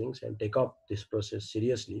all these things and take up this process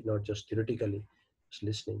seriously, not just theoretically, just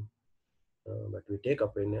listening, but we take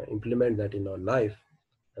up and implement that in our life,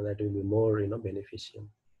 and that will be more beneficial.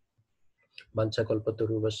 Vancha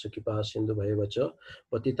kalpataruvasya kripa sindhu bhayavacha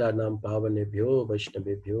patitanam pavanebhyo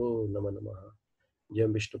vaishnavebhyo namo namaha. Jai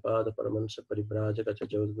Vishnupada Paramahansa Parivrajaka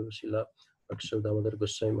Jagadguru Srila Bhakti Damodar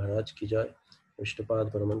Goswami Maharaj ki jai. Vishnupada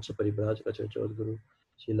Paramahansa Parivrajaka Jagadguru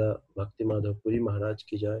Srila Bhakti Madhav Puri Maharaj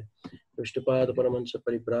ki jai. Vishnupada Paramahansa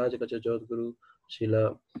Parivrajaka Jagadguru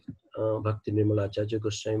Srila Bhakti Nirmala Acharya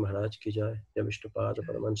Goswami Maharaj ki jai. Jai Vishnupada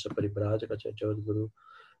Paramahansa Parivrajaka Jagadguru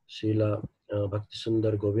Srila Bhakti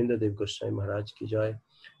Sundar Govinda Dev Goswami Maharaj ki jai.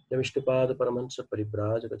 Jai Vishnupada Paramahansa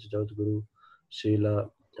Parivrajaka Jagadguru Srila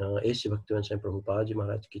A.C. Bhaktivan Swami Prabhupada Ji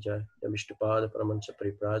Maharaj ki jai. Jai Vishnupada Paramahansa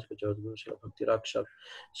Parivrajaka Jagadguru Srila Bhakti Rakshak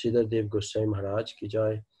Sridhar Dev Goswami Maharaj ki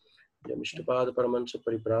jai. Jai Vishnupada Paramahansa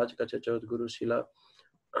Parivrajaka Jagadguru Srila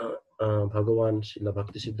Bhagavan Srila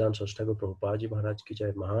Bhakti Siddhanta Saraswati Prabhupada Ji Maharaj ki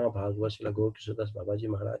jai. Mahabhagava Srila Gaur Kishadas Baba Ji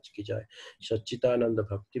Maharaj ki jai. Satchitananda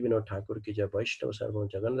Bhakti Vinod Thakur ki jai. Vaishnava Sarvam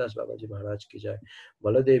Jagannath Baba Ji Maharaj ki jai.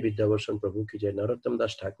 Baladev Vidyavarsan Prabhu ki jai. Narottam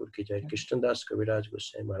Das Thakur ki jai. Krishnadas Kaviraj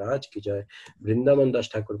Goswami Maharaj ki jai. Vrindavan Das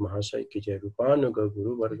Thakur Mahasai ki jai. Rupanuga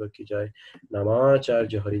Guru Varga ki jai.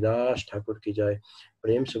 Namacharya Haridas Thakur ki jai.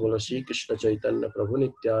 प्रेम से बोलो श्री कृष्ण चैतन्य प्रभु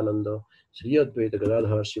नित्यानंद श्री अद्वैत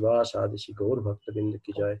गदाधर शिवासादि श्री गौर भक्तबिंद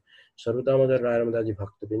की जय। सर्वदामोदर राय रामदास जी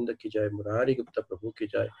भक्त बिंद की जय, मुरारी गुप्ता प्रभु की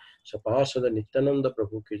जय, सपार्षद नित्यानंद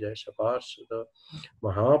प्रभु की जय, सपार्षद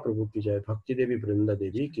महाप्रभु की जय, भक्ति देवी वृंदा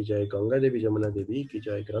देवी की जय, गंगा देवी जमुना देवी की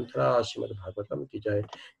जय, ग्रंथराज श्रीमद् भागवतम की जय,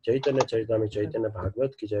 चैतन्य चरितामृत चैतन्य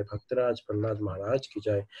भागवत की जय, भक्तराज प्रहलाद महाराज की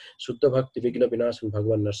जय, शुद्ध भक्ति विघ्न विनाशन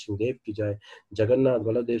भगवान नरसिंह देव की जय, जगन्नाथ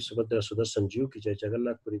बलदेव सुभद्रा सुदर्शन जीव की जय,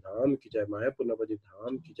 जगन्नाथपुरी धाम की जय, मायापुर नवद्वीप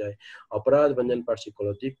धाम की जय, अपराध भंजन पार्षी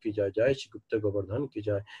कुलदीप की जय, जय श्री गुप्त गोवर्धन की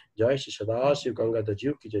जय, जय श्री सदाशिव गंगाधर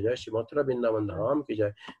जीव की जय, जय श्री मथुरा वृंदावन धाम की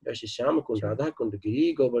जय, जय श्री श्याम कुंड राधा कुंड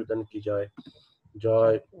गिरी गोवर्धन की जय,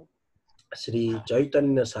 जय श्री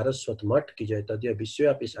चैतन्य सारस्वत मठ की जय, तदीय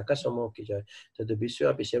विश्वव्यापी शाखा समूह की जय, तदीय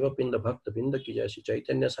विश्वव्यापी सेवा पिंड भक्त बिंद की जय, श्री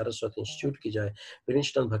चैतन्य सारस्वत इंस्टीट्यूट की जय,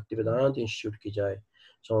 प्रिंसटन भक्ति वेदांत इंस्टीट्यूट की जय,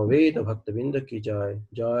 समवेद भक्त बिंद की जय,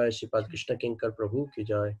 जय श्रीपाद कृष्ण किंकर प्रभु की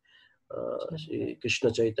जय, श्री कृष्ण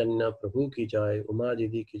चैतन्य प्रभु की जय, उमा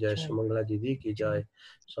दीदी की जय, सुमंगला दीदी की जय,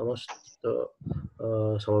 समस्त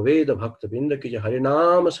समवेद भक्त बिंद की जय,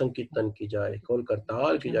 हरिनाम संकीर्तन की जय, कोल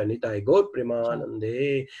करताल की जय, निताय गौर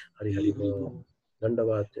प्रेमानंदे, हरि हरि बोल।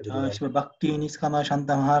 दंडवाद जय श्री भक्ति निष्काम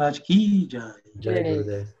शांता महाराज की जय। जय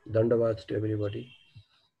गुरुदेव। दंडवाद to everybody.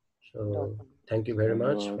 So thank you very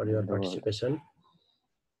much for your participation.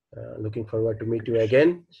 Looking forward to meet you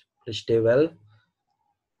again. Please stay well.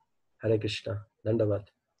 Hare Krishna. Dandavad.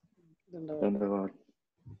 Dandavad.